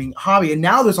board gaming hobby. And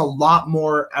now there's a lot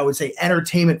more, I would say,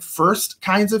 entertainment first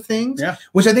kinds of things,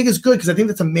 which I think is good, because I think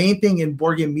that's the main thing in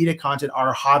board game media content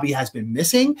our hobby has been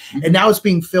missing. And now it's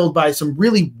being filled by some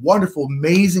really wonderful,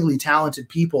 amazingly talented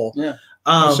people. Yeah.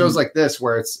 Shows like this,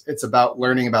 where it's about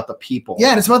learning about the people. Yeah,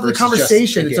 and it's about the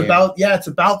conversation. It's about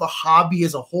the hobby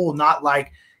as a whole, not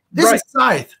like, this is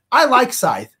Scythe. I like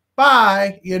Scythe.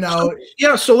 Bye. You know.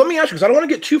 So let me ask you, because I don't want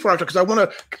to get too far into it, because I want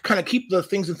to kind of keep the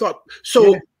things in thought.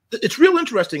 So it's real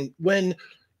interesting when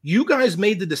you guys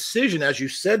made the decision, as you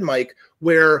said, Mike,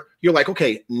 where you're like,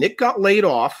 okay, Nick got laid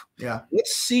off. Yeah.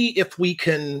 Let's see if we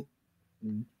can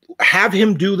have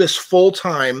him do this full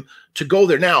time to go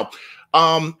there. Now,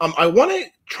 I want to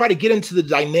try to get into the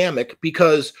dynamic,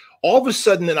 because all of a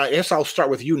sudden, and I guess I'll start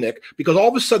with you, Nick, because all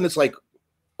of a sudden it's like,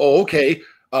 oh, okay.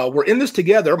 We're in this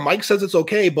together. Mike says it's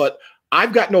okay, but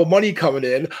I've got no money coming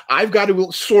in. I've got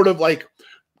to sort of like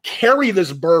carry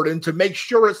this burden to make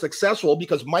sure it's successful,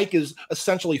 because Mike is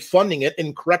essentially funding it.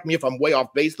 And correct me if I'm way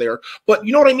off base there, but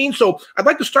you know what I mean? So I'd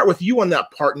like to start with you on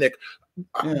that part, Nick.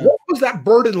 What was that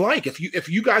burden like? If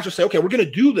you guys just say, okay, we're going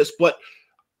to do this, but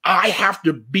I have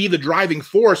to be the driving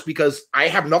force because I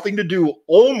have nothing to do,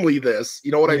 only this,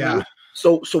 you know what I mean?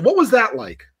 So what was that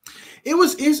like? It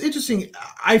was interesting.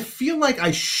 I feel like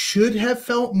I should have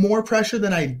felt more pressure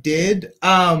than I did.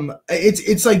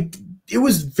 It's like, it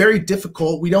was very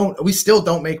difficult. We still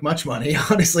don't make much money,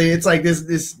 honestly. It's like this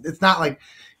it's not like,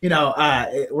 you know,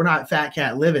 we're not fat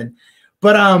cat living,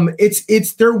 but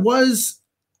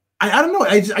I don't know.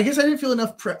 I guess I didn't feel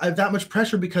enough that much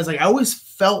pressure because like I always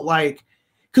felt like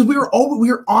because we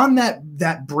were on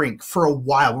that brink for a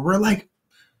while. We were like,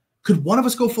 could one of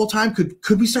us go full time?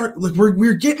 Could we start? Like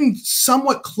we're getting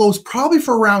somewhat close, probably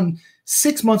for around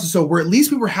 6 months or so, where at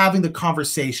least we were having the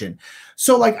conversation.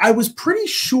 So like I was pretty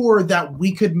sure that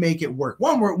we could make it work.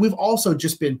 One, we've also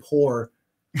just been poor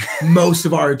most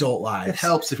of our adult lives. It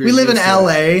helps if we live in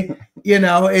LA. You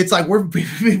know, it's like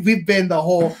we've been the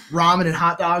whole ramen and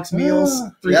hot dogs meals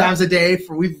 3 times a day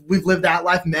for we've lived that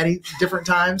life many different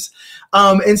times.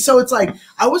 And so it's like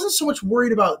I wasn't so much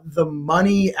worried about the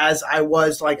money as I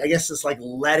was like I guess it's like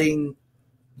letting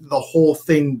the whole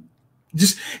thing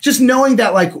just knowing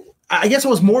that like I guess I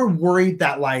was more worried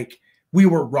that like we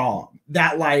were wrong,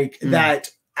 that like that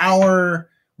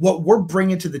what we're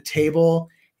bringing to the table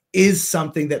is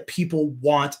something that people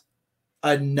want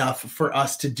enough for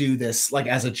us to do this like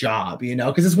as a job, you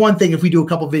know, because it's one thing if we do a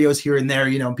couple videos here and there,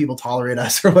 you know, and people tolerate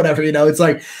us or whatever, you know, it's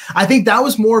like, I think that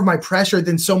was more of my pressure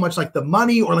than so much like the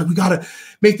money or like, we got to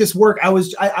make this work.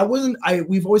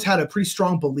 We've always had a pretty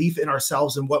strong belief in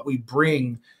ourselves and what we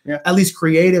bring, at least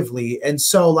creatively. And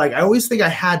so like, I always think I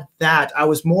had that. I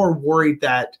was more worried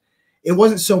that it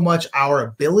wasn't so much our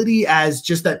ability as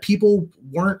just that people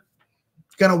weren't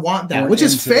gonna want that, which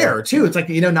is fair too. It's like,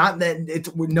 you know, not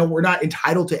that we're not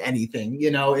entitled to anything, you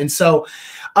know. And so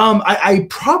I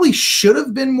probably should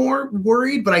have been more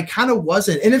worried, but I kind of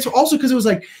wasn't. And it's also because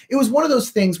it was one of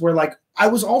those things where like I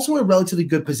was also in a relatively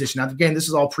good position. Now again, this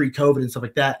is all pre-COVID and stuff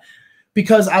like that,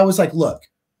 because I was like, look,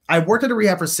 I worked at a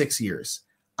rehab for 6 years.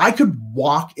 I could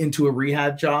walk into a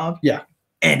rehab job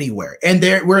anywhere. And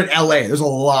we're in LA. There's a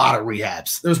lot of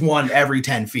rehabs. There's one every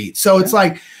 10 feet. So it's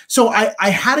like, so I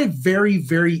had a very,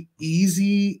 very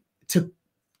easy to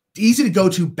go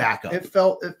to backup. It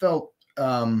felt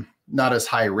not as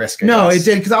high risk. No, it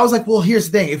did. Cause I was like, well, here's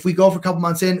the thing. If we go for a couple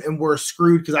months in and we're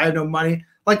screwed because I have no money,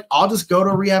 like I'll just go to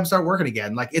a rehab and start working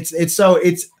again. Like I guess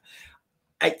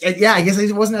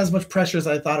it wasn't as much pressure as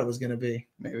I thought it was going to be.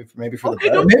 Maybe for the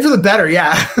better. Maybe for the better.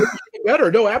 Yeah.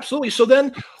 Better. No, absolutely. So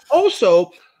then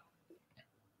also,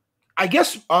 I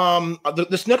guess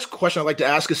this next question I'd like to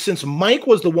ask is, since Mike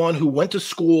was the one who went to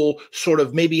school, sort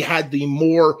of maybe had the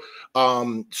more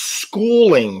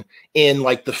schooling in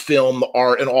like the film, the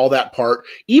art and all that part,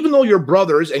 even though you're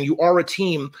brothers and you are a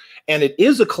team and it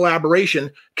is a collaboration,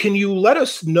 can you let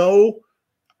us know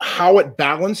how it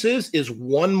balances? Is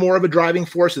one more of a driving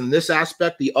force in this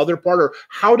aspect, the other part, or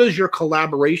how does your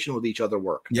collaboration with each other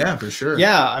work? Yeah, for sure.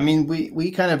 Yeah, I mean,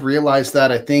 we kind of realized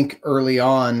that I think early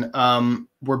on.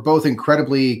 We're both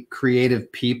incredibly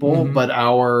creative people, but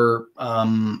our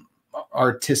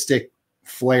artistic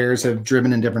flares have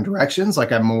driven in different directions.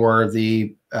 Like I'm more of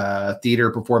the theater,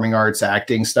 performing arts,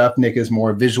 acting stuff. Nick is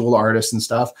more visual artist and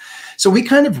stuff. So we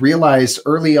kind of realized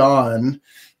early on,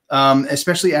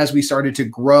 especially as we started to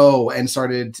grow and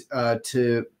started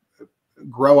to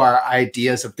grow our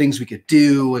ideas of things we could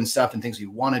do and stuff and things we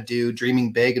want to do,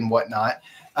 dreaming big and whatnot,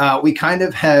 we kind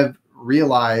of have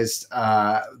realized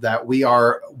that we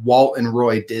are Walt and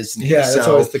Roy Disney. Yeah, that's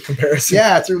always the comparison.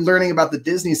 Yeah, through learning about the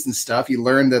Disneys and stuff, you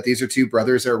learn that these are two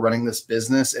brothers that are running this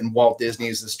business, and Walt Disney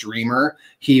is this dreamer.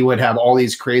 He would have all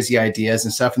these crazy ideas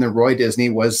and stuff, and then Roy Disney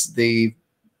was the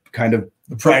kind of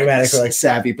pragmatic, like,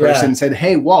 savvy person and said,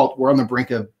 hey, Walt, we're on the brink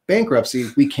of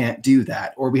bankruptcy. We can't do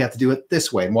that, or we have to do it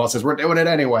this way. And Walt says, we're doing it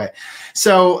anyway.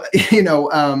 So, you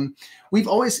know, we've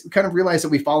always kind of realized that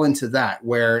we fall into that,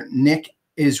 where Nick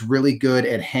is really good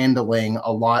at handling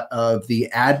a lot of the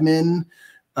admin,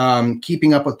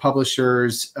 keeping up with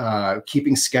publishers,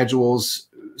 keeping schedules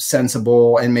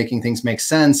sensible and making things make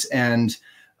sense. And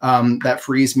that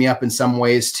frees me up in some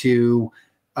ways to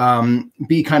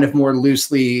be kind of more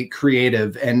loosely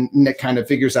creative, and Nick kind of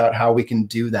figures out how we can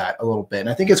do that a little bit. And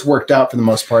I think it's worked out for the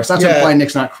most part. It's not to imply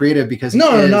Nick's not creative, because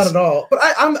no, not at all. But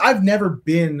I've never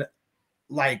been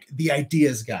like the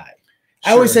ideas guy.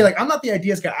 Sure. I always say, like, I'm not the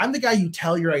ideas guy. I'm the guy you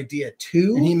tell your idea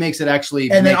to, and he makes it actually,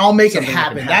 and then I'll make it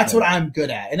happen. That's what I'm good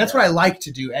at, and that's what I like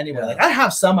to do anyway. Yeah. Like, I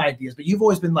have some ideas, but you've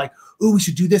always been like, "Oh, we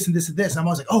should do this and this and this." And I'm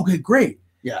always like, "Oh, good, great,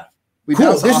 yeah,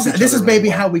 cool. This is maybe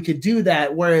how we could do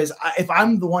that." Whereas if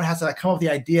I'm the one who has to like come up with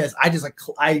the ideas, I just like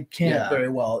I can't very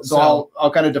well. So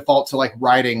I'll kind of default to like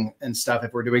writing and stuff.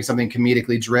 If we're doing something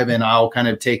comedically driven, I'll kind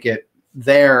of take it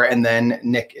there, and then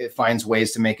Nick finds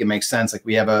ways to make it make sense. Like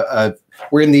we have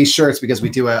we're in these shirts because we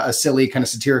do a silly kind of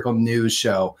satirical news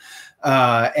show,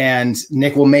 and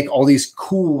Nick will make all these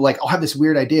cool, like, I'll have this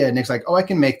weird idea, and Nick's like, oh, I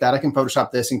can make that, I can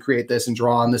Photoshop this and create this and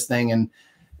draw on this thing, and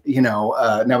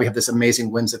now we have this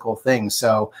amazing whimsical thing.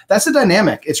 So that's the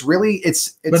dynamic. It's really,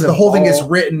 but the whole thing is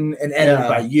written and edited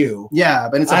by you. Yeah.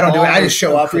 But it's, I don't do it. I just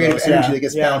show up. Creative energy that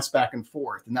gets bounced back and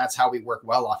forth. And that's how we work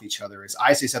well off each other. Is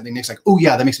I say something, Nick's like, oh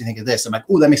yeah, that makes me think of this. I'm like,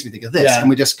 oh, that makes me think of this. And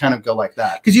we just kind of go like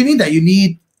that. Cause you need that.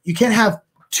 You can't have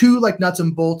two like nuts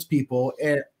and bolts people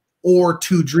or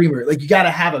two dreamers. Like you got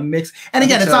to have a mix. And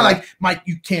again, it's not like Mike,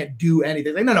 you can't do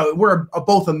anything. Like, no, we're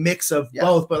both a mix of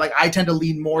both. But like I tend to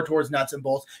lean more towards nuts and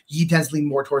bolts. He tends to lean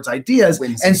more towards ideas.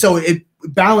 And so it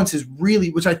balances really,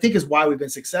 which I think is why we've been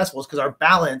successful, is because our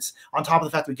balance, on top of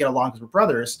the fact that we get along because we're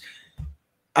brothers,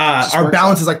 our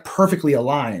balance is like perfectly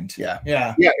aligned. Yeah.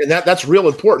 And that's real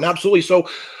important. Absolutely.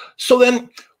 So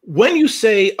then when you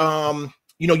say,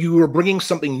 you were bringing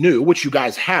something new, which you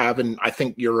guys have, and I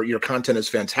think your content is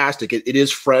fantastic. It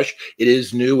is fresh. It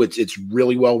is new. It's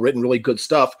really well written, really good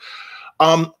stuff.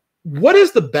 What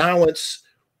is the balance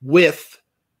with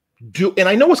and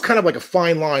I know it's kind of like a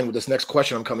fine line with this next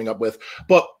question I'm coming up with,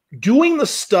 but doing the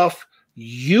stuff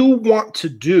you want to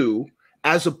do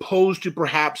as opposed to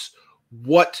perhaps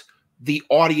what the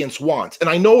audience wants. And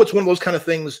I know it's one of those kind of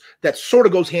things that sort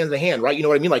of goes hand in hand, right? You know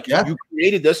what I mean? Like you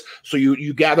created this, so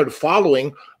you gathered a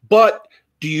following, but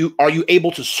are you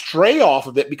able to stray off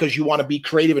of it because you want to be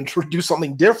creative and do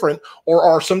something different? Or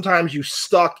are sometimes you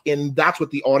stuck in that's what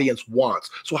the audience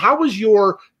wants? So how is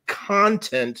your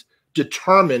content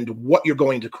determined what you're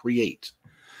going to create?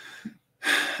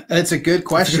 It's a good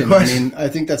question. I mean, I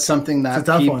think that's something that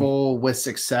people with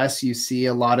success, you see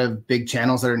a lot of big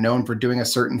channels that are known for doing a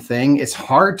certain thing. It's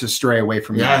hard to stray away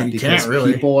from that because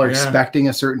people are expecting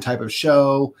a certain type of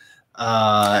show.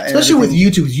 Especially with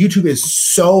YouTube. YouTube is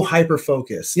so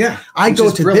hyper-focused. Yeah. I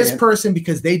go to this person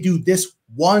because they do this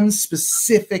one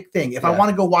specific thing. If I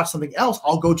want to go watch something else,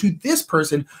 I'll go to this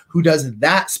person who does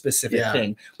that specific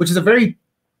thing, which is a very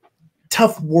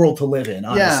tough world to live in,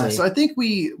 honestly. Yeah, so I think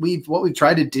what we've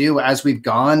tried to do as we've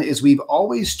gone is we've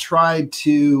always tried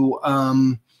to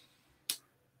a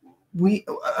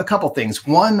couple things.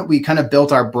 One, we kind of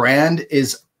built our brand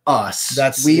is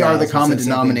us. We are the common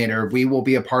denominator. We will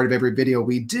be a part of every video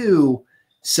we do.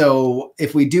 So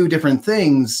if we do different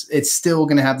things, it's still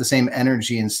going to have the same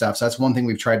energy and stuff. So that's one thing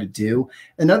we've tried to do.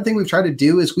 Another thing we've tried to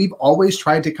do is we've always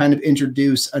tried to kind of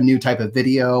introduce a new type of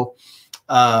video,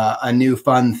 a new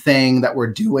fun thing that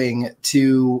we're doing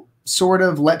to sort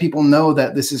of let people know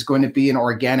that this is going to be an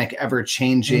organic,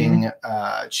 ever-changing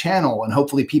channel. And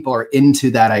hopefully people are into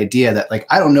that idea that, like,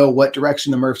 I don't know what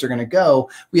direction the Murphs are going to go.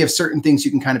 We have certain things you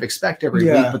can kind of expect every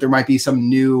week, but there might be some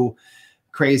new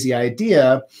crazy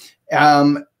idea.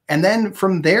 And then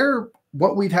from there,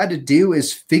 what we've had to do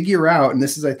is figure out, and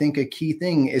this is, I think, a key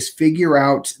thing, is figure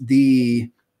out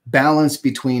the balance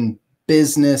between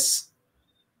business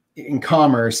in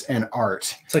commerce and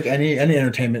art. It's like any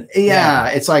entertainment. Yeah.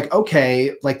 It's like,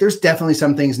 okay, like there's definitely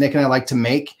some things Nick and I like to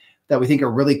make that we think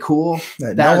are really cool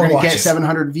that are going to get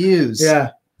 700 views.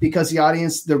 Yeah. Because the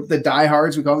audience, the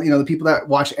diehards, we call, the people that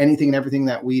watch anything and everything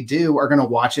that we do are going to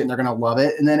watch it and they're going to love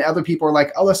it. And then other people are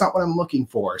like, oh, that's not what I'm looking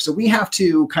for. So we have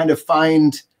to kind of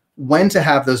find when to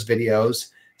have those videos,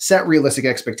 set realistic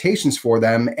expectations for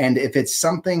them. And if it's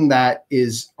something that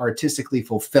is artistically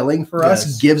fulfilling for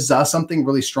us, gives us something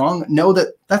really strong, know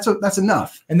that that's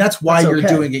enough. And that's why you're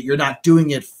doing it. You're not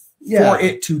doing it for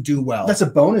it to do well. That's a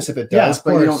bonus if it does,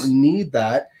 but you don't need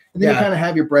that. And then you kind of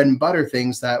have your bread and butter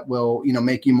things that will,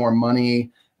 make you more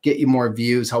money, get you more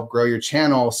views, help grow your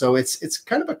channel. So it's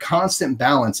kind of a constant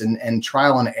balance and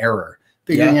trial and error,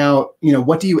 figuring out,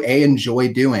 what do you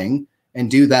enjoy doing, and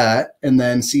do that, and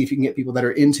then see if you can get people that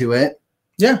are into it.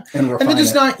 Yeah. And then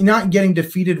just not getting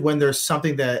defeated when there's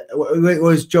something that we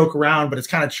always joke around, but it's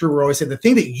kind of true. We're always saying the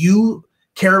thing that you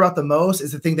care about the most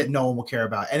is the thing that no one will care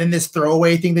about. And then this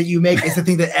throwaway thing that you make is the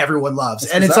thing that everyone loves.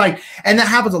 And it's like, and that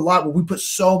happens a lot where we put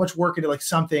so much work into like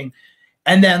something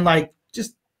and then like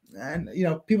just, and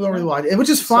people don't really watch it, which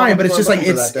is fine, but it's just like,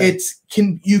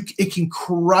 it can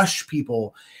crush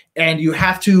people, and you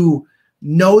have to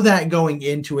know that going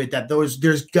into it, that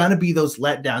there's gonna be those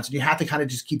letdowns, and you have to kind of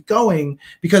just keep going,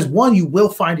 because one, you will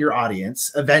find your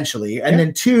audience eventually, and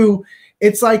then two,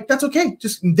 it's like, that's okay,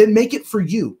 just then make it for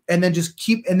you, and then just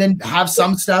keep, and then have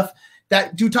some stuff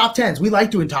that do top 10s. We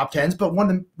like doing top 10s, but one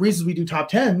of the reasons we do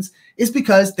top 10s is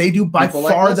because they do by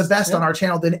far the best on our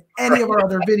channel than any of our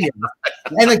other videos.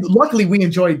 And like, luckily we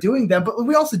enjoy doing them, but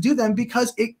we also do them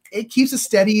because it keeps a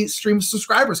steady stream of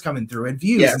subscribers coming through and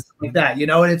views and stuff like that,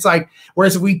 and it's like,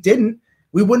 whereas if we didn't,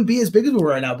 we wouldn't be as big as we are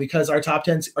right now, because our top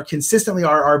 10s are consistently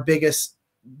our biggest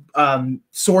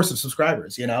source of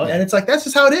subscribers, and it's like, that's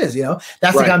just how it is,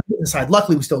 that's like on the business side.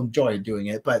 Luckily we still enjoy doing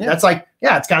it, but that's like,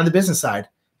 it's kind of the business side.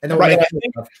 And then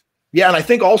Yeah, and I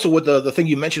think also with the thing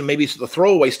you mentioned, maybe it's the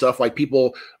throwaway stuff, like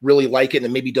people really like it and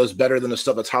it maybe does better than the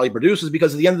stuff that's highly produced, is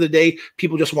because at the end of the day,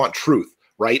 people just want truth,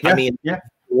 right? Yeah, I mean, yeah.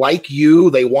 like you,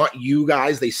 they want you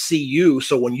guys, they see you.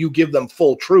 So when you give them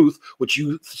full truth, which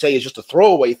you say is just a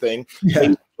throwaway thing, maybe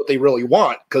that's what they really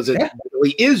want, because it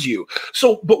really is you.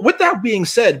 So, but with that being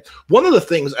said, one of the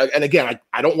things, and again,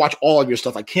 I don't watch all of your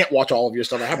stuff. I can't watch all of your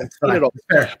stuff. I haven't seen it all.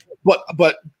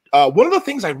 But one of the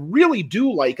things I really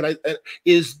do like,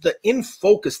 is the in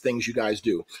focus things you guys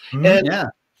do.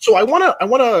 And so I want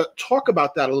to talk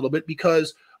about that a little bit,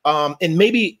 because and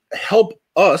maybe help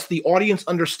us, the audience,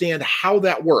 understand how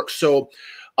that works. So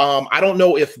I don't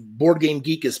know if Board Game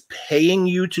Geek is paying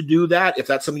you to do that, if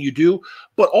that's something you do,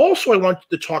 but also I want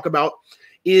to talk about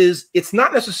is it's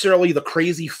not necessarily the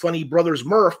crazy funny brothers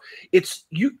Murph. It's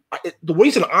you. The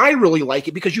reason I really like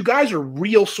it, because you guys are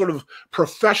real sort of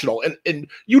professional, and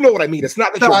you know what I mean. It's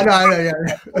not that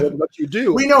what you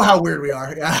do. We know how weird we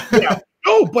are. Yeah.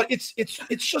 No, but it's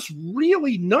just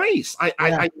really nice.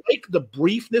 I like the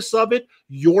briefness of it,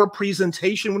 your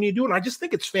presentation when you do it. And I just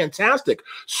think it's fantastic.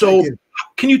 So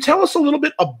can you tell us a little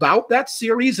bit about that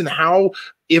series and how,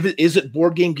 is it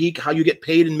Board Game Geek, how you get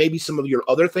paid, and maybe some of your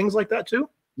other things like that too?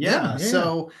 Yeah.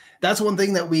 So that's one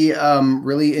thing that we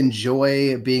really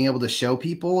enjoy being able to show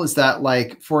people, is that,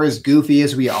 like, for as goofy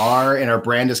as we are, and our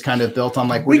brand is kind of built on,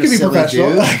 like, we can be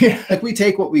professional. Like, we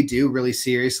take what we do really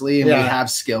seriously, and we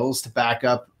have skills to back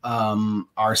up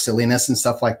our silliness and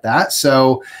stuff like that.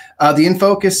 So the In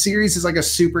Focus series is like a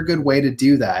super good way to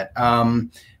do that.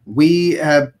 We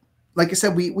have, like I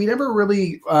said, we never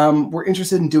really were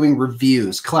interested in doing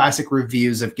reviews, classic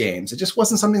reviews of games. It just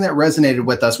wasn't something that resonated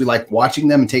with us. We like watching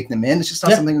them and taking them in. It's just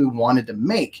not something we wanted to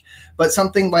make. But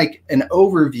something like an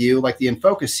overview, like the In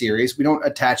Focus series, we don't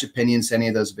attach opinions to any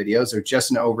of those videos. They're just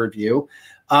an overview,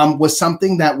 was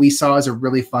something that we saw as a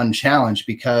really fun challenge,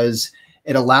 because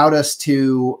it allowed us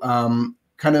to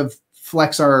kind of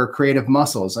flex our creative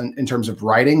muscles in terms of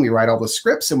writing. We write all the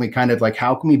scripts, and we kind of like,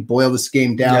 how can we boil this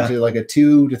game down to like a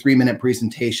 2 to 3 minute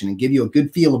presentation and give you a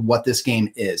good feel of what this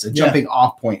game is, a jumping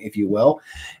off point, if you will.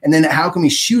 And then how can we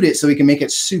shoot it so we can make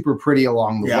it super pretty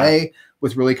along the way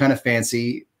with really kind of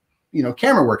fancy,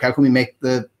 camera work? How can we make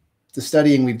the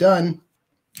studying we've done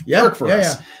work for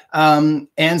us?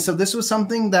 And so this was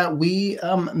something that we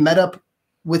met up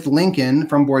with Lincoln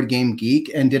from Board Game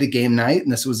Geek and did a game night,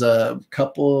 and this was a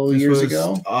couple years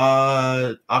ago.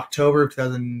 October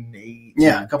 2008.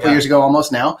 Yeah, a couple years ago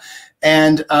almost now.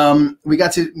 And we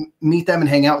got to meet them and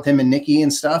hang out with him and Nikki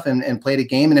and stuff, and played a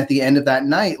game. And at the end of that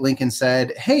night, Lincoln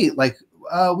said, hey, like,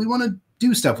 we want to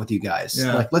do stuff with you guys.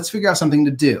 Like, let's figure out something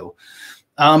to do.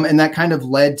 And that kind of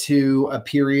led to a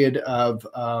period of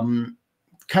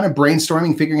kind of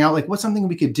brainstorming, figuring out like what's something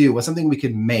we could do, what's something we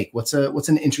could make, what's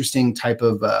an interesting type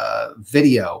of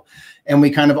video. And we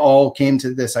kind of all came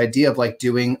to this idea of like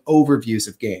doing overviews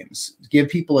of games, give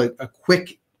people a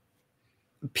quick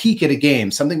peek at a game,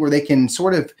 something where they can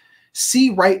sort of see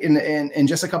right in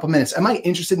just a couple minutes, am I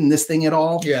interested in this thing at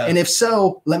all? And if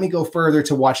so, let me go further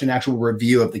to watch an actual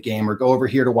review of the game, or go over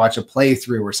here to watch a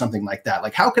playthrough or something like that.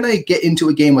 Like, how can I get into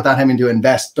a game without having to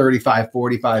invest 35,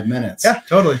 45 minutes? Yeah,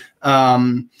 totally.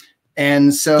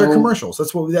 And so they're commercials.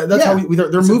 That's what. That's how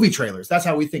they're movie trailers. That's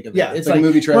how we think of it. Yeah, it's like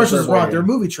movie trailers. They're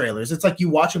movie trailers. It's like you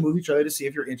watch a movie trailer to see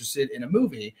if you're interested in a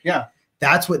movie. Yeah.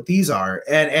 That's what these are,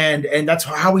 and that's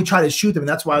how we try to shoot them. And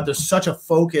that's why there's such a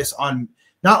focus on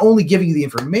not only giving you the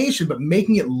information, but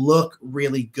making it look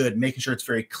really good, making sure it's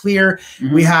very clear.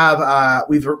 We have,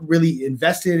 we've really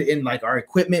invested in like our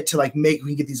equipment to like we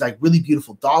can get these like really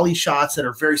beautiful dolly shots that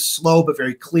are very slow, but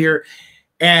very clear.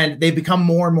 And they become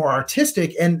more and more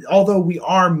artistic. And although we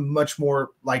are much more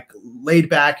like laid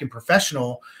back and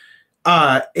professional,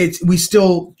 we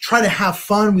still try to have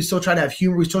fun. We still try to have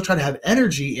humor. We still try to have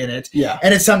energy in it. Yeah.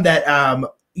 And it's something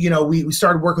that, we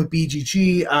started working with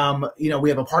BGG. We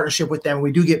have a partnership with them.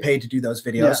 We do get paid to do those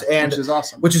videos, which is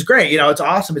awesome. Which is great. It's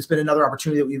awesome. It's been another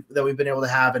opportunity that we've been able to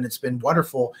have, and it's been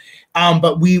wonderful.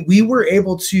 But we were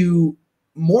able to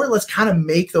more or less kind of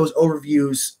make those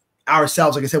overviews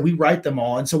ourselves. Like I said, we write them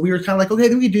all. And so we were kind of like, okay,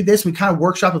 then we can do this. We kind of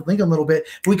workshop with Lincoln a little bit,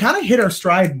 but we kind of hit our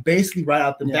stride basically right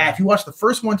out the bat. If you watch the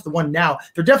first one to the one now,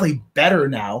 they're definitely better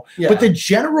now, but the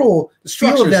general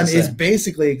feel of them is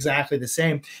basically exactly the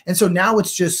same. And so now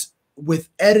it's just with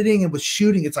editing and with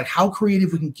shooting, it's like how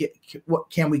creative we can get. What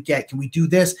can we get? Can we do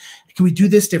this? Can we do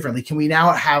this differently? Can we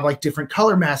now have like different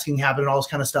color masking happen and all this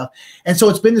kind of stuff? And so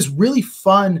it's been this really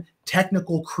fun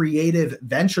technical creative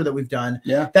venture that we've done.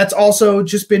 That's also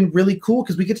just been really cool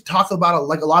because we get to talk about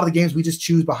like a lot of the games we just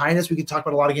choose behind us. We can talk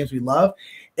about a lot of games we love,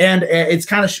 and it's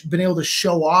kind of been able to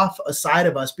show off a side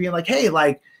of us being like, hey,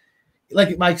 like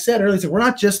like Mike said earlier, we're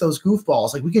not just those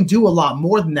goofballs. Like we can do a lot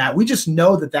more than that. We just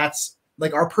know that that's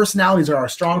like our personalities are our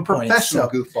strong points. Professional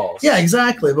goofballs. Yeah,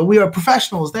 exactly. But we are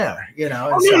professionals there, you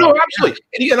know. And no, absolutely.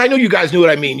 Yeah. And I know you guys knew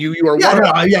what I mean. You are we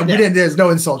didn't. There's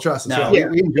no insult, trust us. No,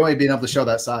 we enjoy being able to show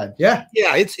that side. Yeah,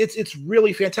 yeah. It's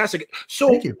really fantastic. So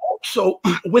thank you. So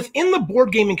within the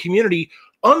board gaming community,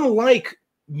 unlike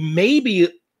maybe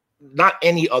not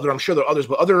any other, I'm sure there are others,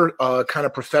 but other kind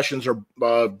of professions or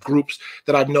groups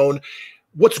that I've known.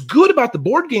 What's good about the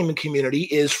board gaming community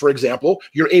is, for example,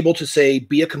 you're able to say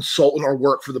be a consultant or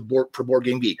work for Board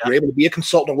Game Geek. You're able to be a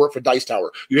consultant or work for Dice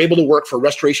Tower. You're able to work for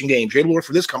Restoration Games. You're able to work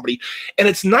for this company. And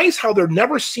it's nice how there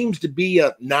never seems to be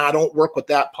a don't work with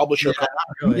that publisher.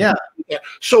 Yeah.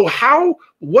 So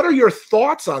what are your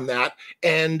thoughts on that?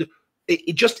 And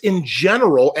just in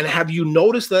general, and have you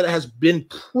noticed that it has been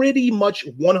pretty much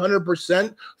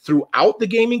 100% throughout the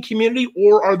gaming community,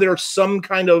 or are there some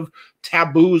kind of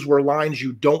taboos where lines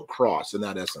you don't cross in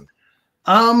that essence?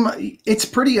 It's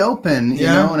pretty open, you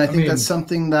know, and I think that's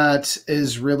something that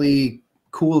is really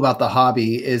cool about the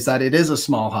hobby is that it is a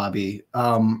small hobby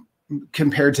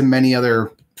compared to many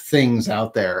other things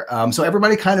out there. So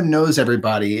everybody kind of knows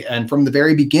everybody, and from the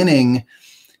very beginning,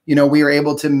 you know, we were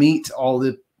able to meet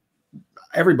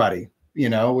everybody, you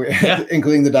know,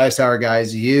 including the Dice Tower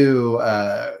guys, you,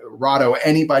 Rado,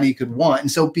 anybody you could want.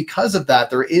 And so because of that,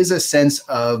 there is a sense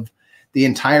of the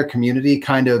entire community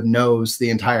kind of knows the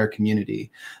entire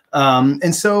community.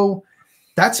 And so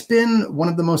that's been one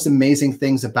of the most amazing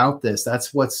things about this.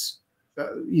 That's what's,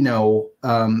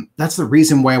 that's the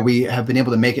reason why we have been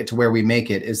able to make it to where we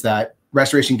make it, is that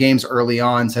Restoration Games early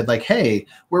on said like, hey,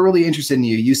 we're really interested in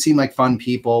you. You seem like fun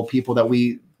people that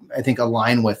we, I think,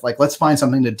 align with. Like, let's find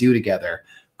something to do together.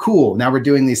 Cool. Now we're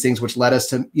doing these things, which led us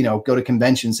to, you know, go to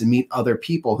conventions and meet other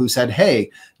people who said,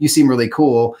 hey, you seem really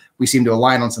cool. We seem to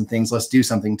align on some things. Let's do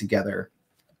something together.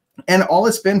 And all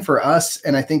it's been for us,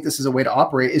 and I think this is a way to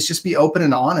operate, is just be open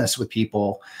and honest with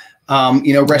people.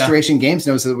 Restoration Games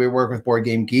knows that we work with Board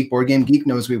Game Geek. Board Game Geek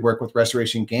knows we work with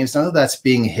Restoration Games. None of that's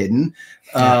being hidden.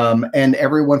 And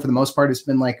everyone, for the most part, has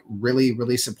been like really,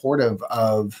 really supportive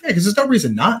of. Yeah, because there's no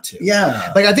reason not to.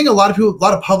 Yeah. Like I think a lot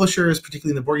of publishers,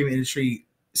 particularly in the board game industry,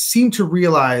 seem to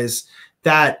realize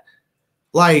that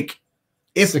like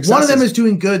if one of them is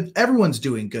doing good, everyone's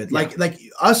doing good. Yeah. Like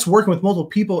us working with multiple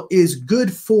people is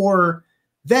good for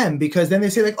them, because then they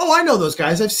say like, oh, I know those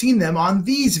guys, I've seen them on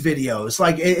these videos.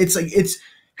 Like it's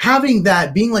having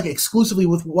that being like exclusively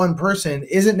with one person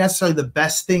isn't necessarily the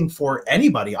best thing for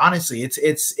anybody. Honestly,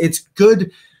 it's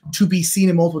good to be seen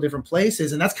in multiple different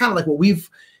places. And that's kind of like what we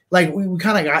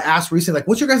kind of got asked recently, like,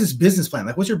 what's your guys' business plan?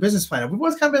 Like, what's your business plan? And we've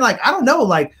always kind of been like, I don't know.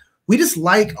 Like, we just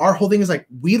like, our whole thing is like,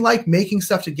 we like making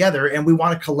stuff together and we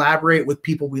want to collaborate with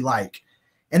people we like.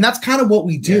 And that's kind of what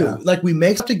we do. Yeah. Like, we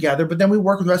make stuff together, but then we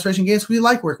work with Restoration Games because we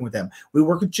like working with them. We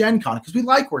work with Gen Con because we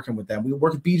like working with them. We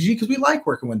work with BG because we like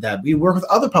working with them. We work with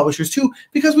other publishers too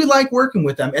because we like working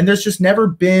with them. And there's just never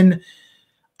been,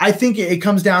 I think it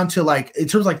comes down to like, in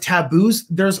terms of like taboos,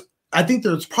 I think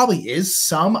there's probably is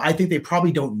some. I think they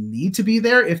probably don't need to be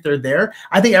there if they're there.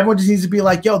 I think everyone just needs to be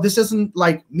like, yo, this doesn't,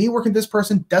 like, me working with this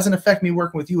person doesn't affect me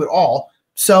working with you at all.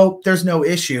 So there's no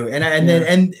issue.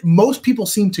 And most people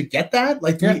seem to get that.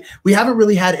 Like we haven't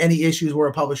really had any issues where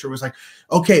a publisher was like,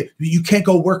 okay, you can't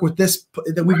go work with this,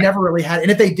 that we've never really had.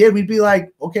 And if they did, we'd be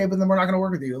like, okay, but then we're not going to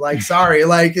work with you. Like, sorry.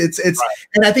 Like it's,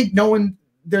 and I think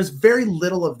there's very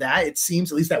little of that. It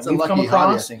seems, at least that we've come across.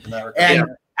 Hobby, I think, in that regard. And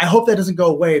I hope that doesn't go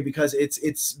away, because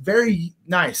it's very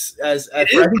nice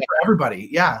for everybody.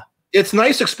 Yeah. It's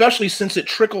nice, especially since it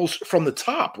trickles from the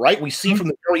top, right? We see from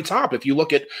the very top. If you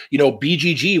look at,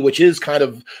 BGG, which is kind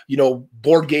of,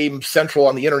 board game central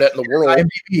on the internet in the world.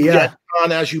 Yeah.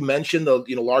 As you mentioned, the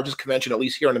largest convention, at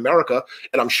least here in America,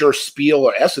 and I'm sure Spiel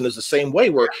or Essen is the same way,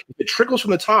 where it trickles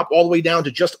from the top all the way down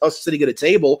to just us sitting at a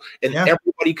table, and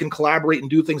everybody can collaborate and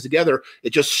do things together.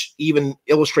 It just even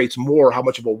illustrates more how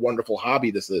much of a wonderful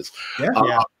hobby this is.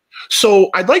 So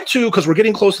I'd like to, because we're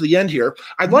getting close to the end here,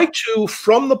 I'd like to,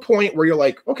 from the point where you're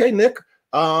like, okay, Nick,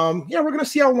 we're going to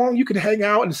see how long you can hang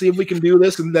out and see if we can do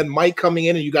this. And then Mike coming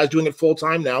in and you guys doing it full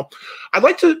time now. I'd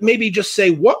like to maybe just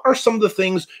say, what are some of the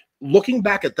things, looking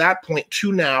back at that point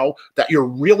to now, that you're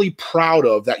really proud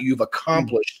of that you've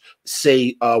accomplished,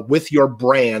 say, with your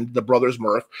brand, the Brothers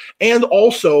Murph? And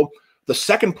also, the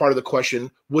second part of the question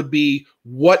would be,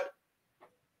 what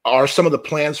are some of the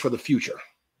plans for the future?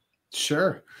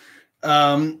 Sure.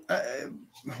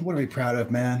 What are we proud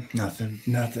of, man? Nothing.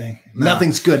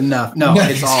 Nothing's good enough. No,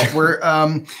 it's all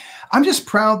I'm just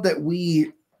proud that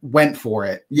we went for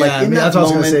it. Yeah, like, that's what I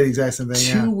was going to say, the exact same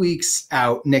thing. 2 weeks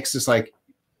out, Nick's just like,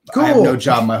 I have no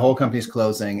job. My whole company's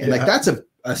closing. And like, that's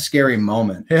a scary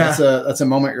moment. Yeah. That's a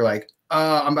moment you're like,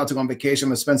 I'm about to go on vacation. I'm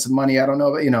going to spend some money. I don't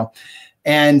know, but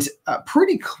and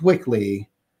pretty quickly,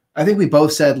 I think we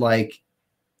both said like,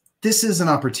 this is an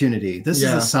opportunity. This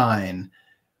is a sign.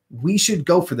 We should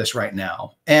go for this right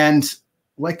now. And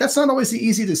like, that's not always the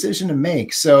easy decision to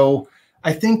make. So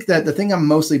I think that the thing I'm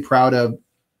mostly proud of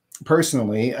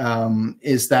personally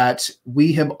is that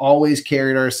we have always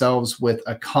carried ourselves with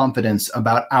a confidence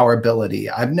about our ability.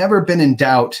 I've never been in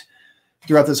doubt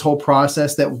throughout this whole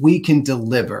process that we can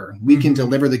deliver. We can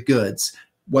deliver the goods.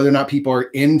 Whether or not people are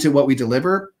into what we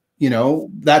deliver,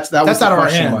 that's out of our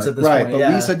hands at this point.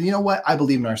 But we said, you know what? I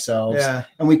believe in ourselves. Yeah.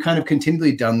 And we've kind of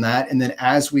continually done that. And then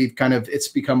as we've it's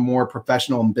become more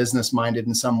professional and business minded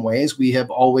in some ways, we have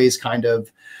always kind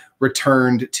of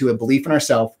returned to a belief in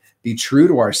ourselves, be true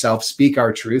to ourselves, speak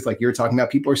our truth. Like you're talking about,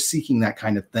 people are seeking that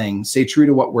kind of thing. Stay true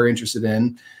to what we're interested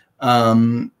in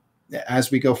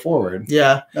as we go forward.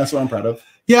 Yeah. That's what I'm proud of.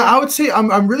 Yeah. I would say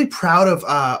I'm really proud of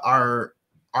our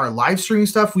live streaming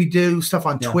stuff. We do stuff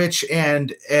on Twitch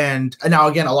and now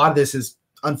again, a lot of this is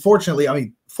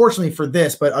unfortunately, fortunately for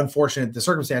this, but unfortunate the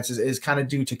circumstances is kind of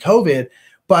due to COVID.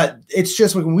 But it's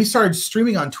just like when we started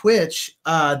streaming on Twitch,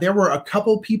 there were a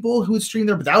couple people who would stream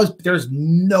there, but there's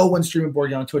no one streaming board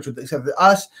game on Twitch except for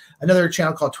us, another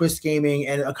channel called Twist Gaming,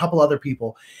 and a couple other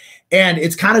people. And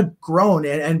it's kind of grown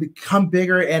and become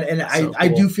bigger. And so cool. I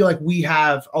do feel like we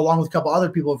have, along with a couple other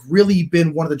people, have really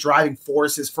been one of the driving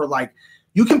forces for like,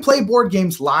 you can play board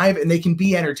games live and they can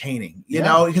be entertaining, you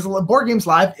know, because board games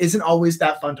live isn't always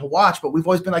that fun to watch, but we've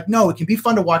always been like, no, it can be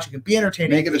fun to watch. It can be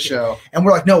entertaining. Make it a show. And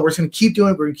we're like, no, we're just going to keep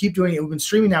doing it. We're going to keep doing it. And we've been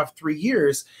streaming now for 3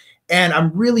 years. And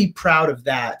I'm really proud of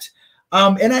that.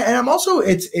 And I'm also,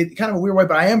 it's kind of a weird way,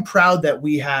 but I am proud that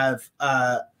we have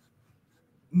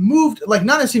moved, like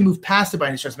not necessarily moved past it by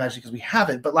any stretch of imagination because we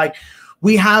haven't, but like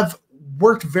we have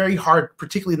worked very hard,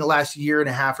 particularly in the last year and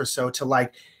a half or so, to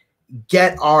like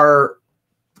get our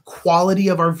quality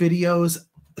of our videos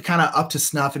kind of up to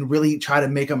snuff and really try to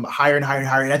make them higher and higher and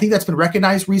higher. And I think that's been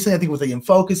recognized recently. I think with the In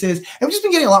Focus is, and we've just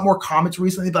been getting a lot more comments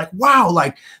recently, like, wow,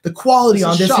 like the quality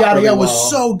on this yada yada was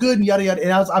so good and yada yada.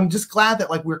 And I'm just glad that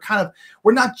like we're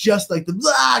not just like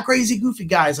the crazy goofy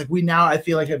guys. Like we now, I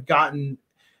feel like have gotten,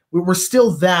 we're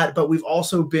still that, but we've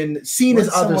also been seen as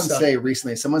other stuff.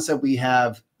 Someone said we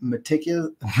have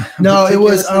meticulous. No, it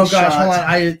was, oh gosh, hold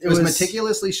on. It was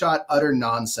meticulously shot utter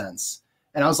nonsense.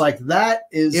 And I was like, that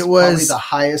is probably the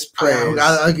highest praise.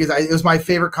 It was my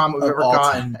favorite comment we've ever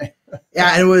gotten.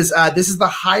 Yeah, and it was, this is the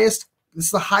highest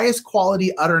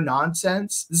quality utter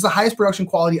nonsense. This is the highest production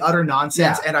quality utter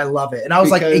nonsense, and I love it. And I was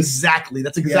like, exactly.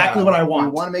 That's exactly what I want.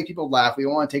 We want to make people laugh. We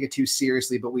don't want to take it too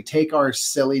seriously, but we take our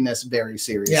silliness very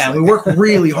seriously. Yeah, we work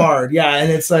really hard. Yeah, and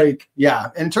it's like... Yeah,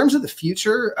 and in terms of the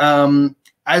future,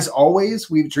 as always,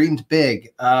 we've dreamed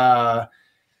big.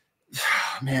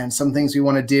 Man, some things we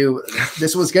want to do.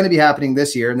 This was going to be happening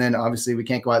this year, and then obviously we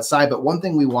can't go outside. But one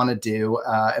thing we want to do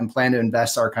and plan to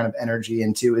invest our kind of energy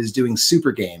into is doing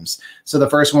super games. So the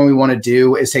first one we want to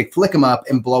do is take Flick 'em Up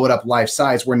and blow it up life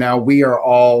size, where now we are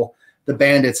all the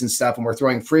bandits and stuff, and we're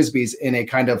throwing frisbees in a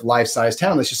kind of life size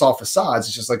town. That's just all facades.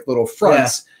 It's just like little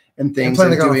fronts. And things, and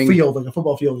like doing, a field, like a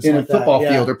football field, in a football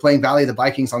field, or playing Valley of the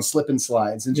Vikings on slip and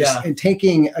slides, and just and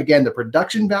taking again the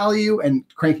production value and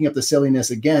cranking up the silliness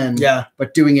again,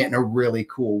 but doing it in a really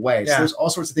cool way. So there's all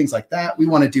sorts of things like that. We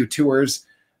want to do tours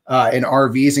in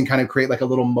RVs and kind of create like a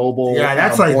little mobile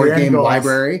that's like board game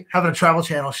library, having a Travel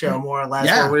Channel show more or less.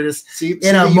 Where we're just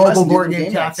in a mobile board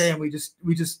game cafe, and we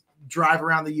just drive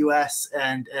around the US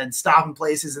and stop in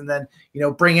places, and then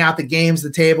bring out the games, the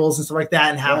tables and stuff like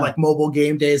that, and have like mobile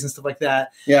game days and stuff like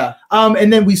that.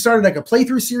 And then we started like a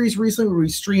playthrough series recently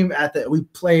where we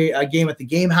play a game at the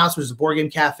Game House, which is a board game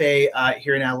cafe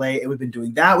here in LA, and we've been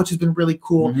doing that, which has been really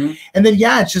cool. And then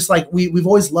it's just like we've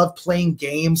always loved playing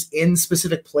games in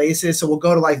specific places, so we'll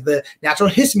go to like the Natural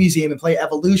History Museum and play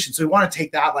Evolution. So we want to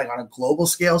take that like on a global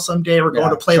scale someday. We're going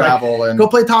to play go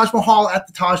play Taj Mahal at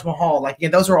the Taj Mahal. Like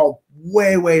again, those are all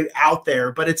way out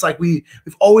there, but it's like we've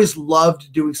always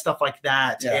loved doing stuff like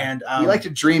that. And we like to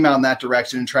dream out in that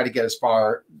direction and try to get as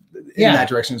far in that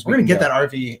direction as we're gonna get that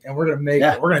RV, and we're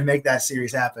gonna make that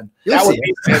series happen. That would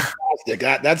be fantastic.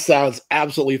 fantastic. That sounds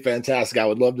absolutely fantastic. I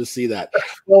would love to see that.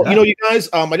 Well, you guys,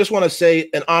 I just want to say,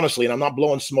 and honestly, and I'm not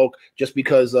blowing smoke just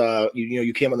because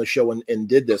you came on the show and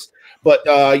did this, but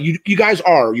you guys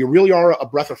you really are a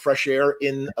breath of fresh air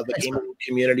in the gaming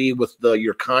community with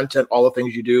your content, all the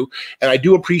things you do, and I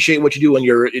do appreciate what you do, and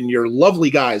you're lovely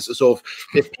guys. So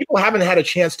if people haven't had a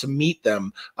chance to meet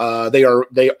them, they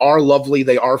are lovely,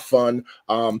 they are fun,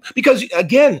 because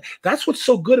again, that's what's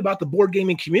so good about the board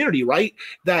gaming community, right?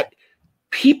 That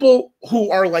people who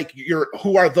are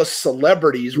the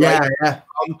celebrities, right?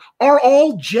 Are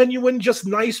all genuine, just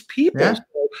nice people. Yeah.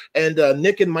 And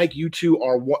Nick and Mike, you two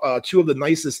are two of the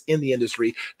nicest in the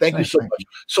industry. Thank you so much.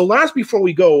 So before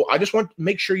we go, I just want to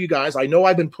make sure you guys, I know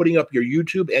I've been putting up your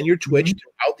YouTube and your Twitch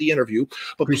throughout the interview,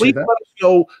 but please let us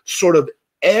know sort of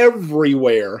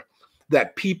everywhere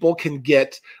that people can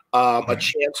get a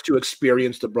chance to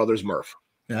experience the Brothers Murph.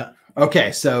 Yeah.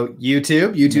 Okay. So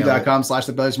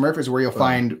youtube.com/The Brothers Murph is where you'll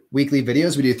find weekly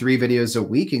videos. We do 3 videos a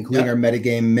week, including our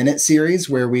Metagame Minute series,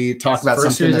 where we talk about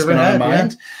something that's been on our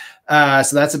mind.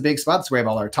 So that's a big spot. That's where we have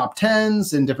all our top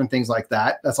 10s and different things like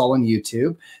that. That's all on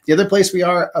YouTube. The other place we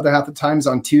are other half the time is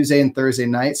on Tuesday and Thursday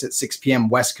nights at 6 p.m.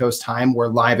 West Coast time. We're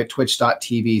live at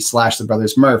twitch.tv/The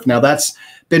Brothers Murph. Now that's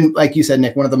been, like you said,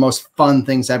 Nick, one of the most fun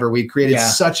things ever. We've created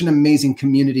such an amazing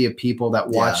community of people that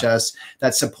watch us,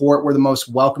 that support. We're the most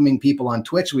welcoming people on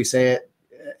Twitch. We say it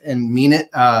and mean it.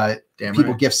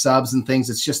 People give subs and things.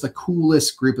 It's just the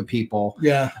coolest group of people.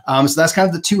 Yeah. So that's kind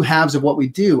of the 2 halves of what we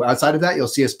do. Outside of that, you'll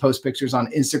see us post pictures on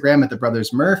Instagram at The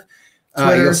Brothers Murph.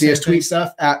 You'll see us tweet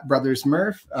stuff at Brothers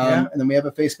Murph. And then we have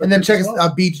a Facebook. And then check us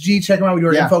out, BGG. Check them out. We do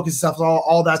our Infocus stuff.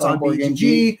 All that's on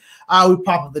BGG. We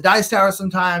pop up the Dice Tower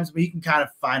sometimes, but you can kind of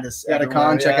find us at a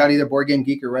con. Check out either Board Game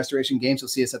Geek or Restoration Games. You'll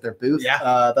see us at their booth.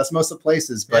 Yeah. That's most of the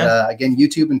places. But again,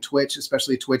 YouTube and Twitch,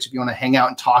 especially Twitch, if you want to hang out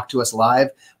and talk to us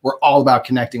live, we're all about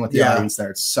connecting with the audience there.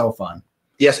 It's so fun.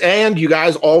 Yes, and you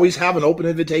guys always have an open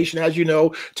invitation, as you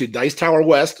know, to Dice Tower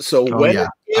West. So if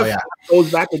it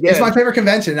goes back again. It's my favorite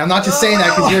convention. I'm not just saying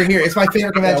that because you're here. It's my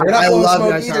favorite convention. I love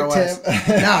Dice Tower West.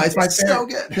 No, it's my favorite. So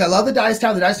good. I love the Dice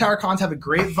Tower. The Dice Tower cons have a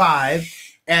great vibe.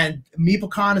 And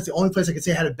MeepleCon is the only place I could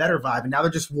say had a better vibe, and now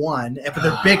they're just one, but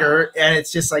they're bigger, and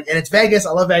it's just like, and it's Vegas.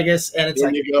 I love Vegas, and it's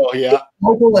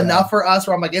local enough for us.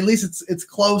 Where I'm like, at least it's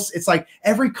close. It's like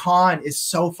every con is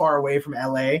so far away from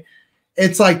LA.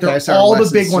 It's like all the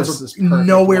big ones are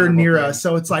nowhere near us.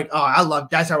 So it's like, oh, I love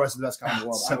Dice Tower West is the best con in the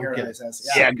world. So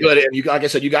good. And like I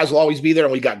said, you guys will always be there,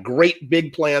 and we got great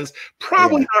big plans.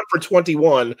 Probably not for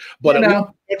 21, but at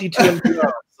least 22 and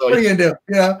beyond. So what are you gonna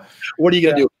do? What are you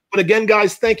gonna do? But again,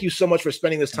 guys, thank you so much for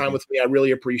spending this time with me. I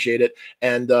really appreciate it.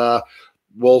 And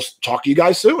we'll talk to you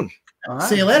guys soon. All right.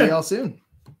 See you later. See y'all soon.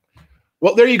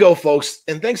 Well, there you go, folks.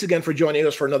 And thanks again for joining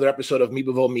us for another episode of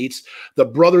Meepleville Meets. The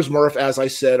Brothers Murph, as I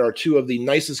said, are 2 of the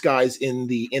nicest guys in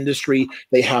the industry.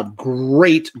 They have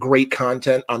great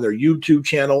content on their YouTube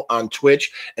channel, on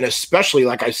Twitch, and especially,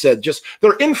 like I said, just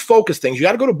they're in focus things. You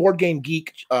got to go to Board Game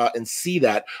Geek and see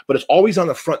that, but it's always on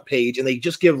the front page, and they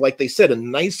just give, like they said, a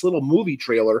nice little movie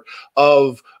trailer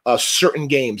of certain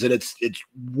games, and it's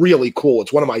really cool.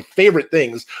 It's one of my favorite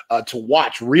things to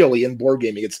watch, really, in board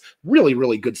gaming. It's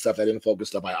really good stuff, that info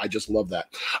stuff. I just love that.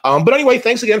 But anyway,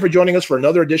 thanks again for joining us for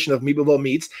another edition of Meepleville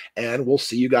Meets, and we'll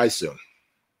see you guys soon.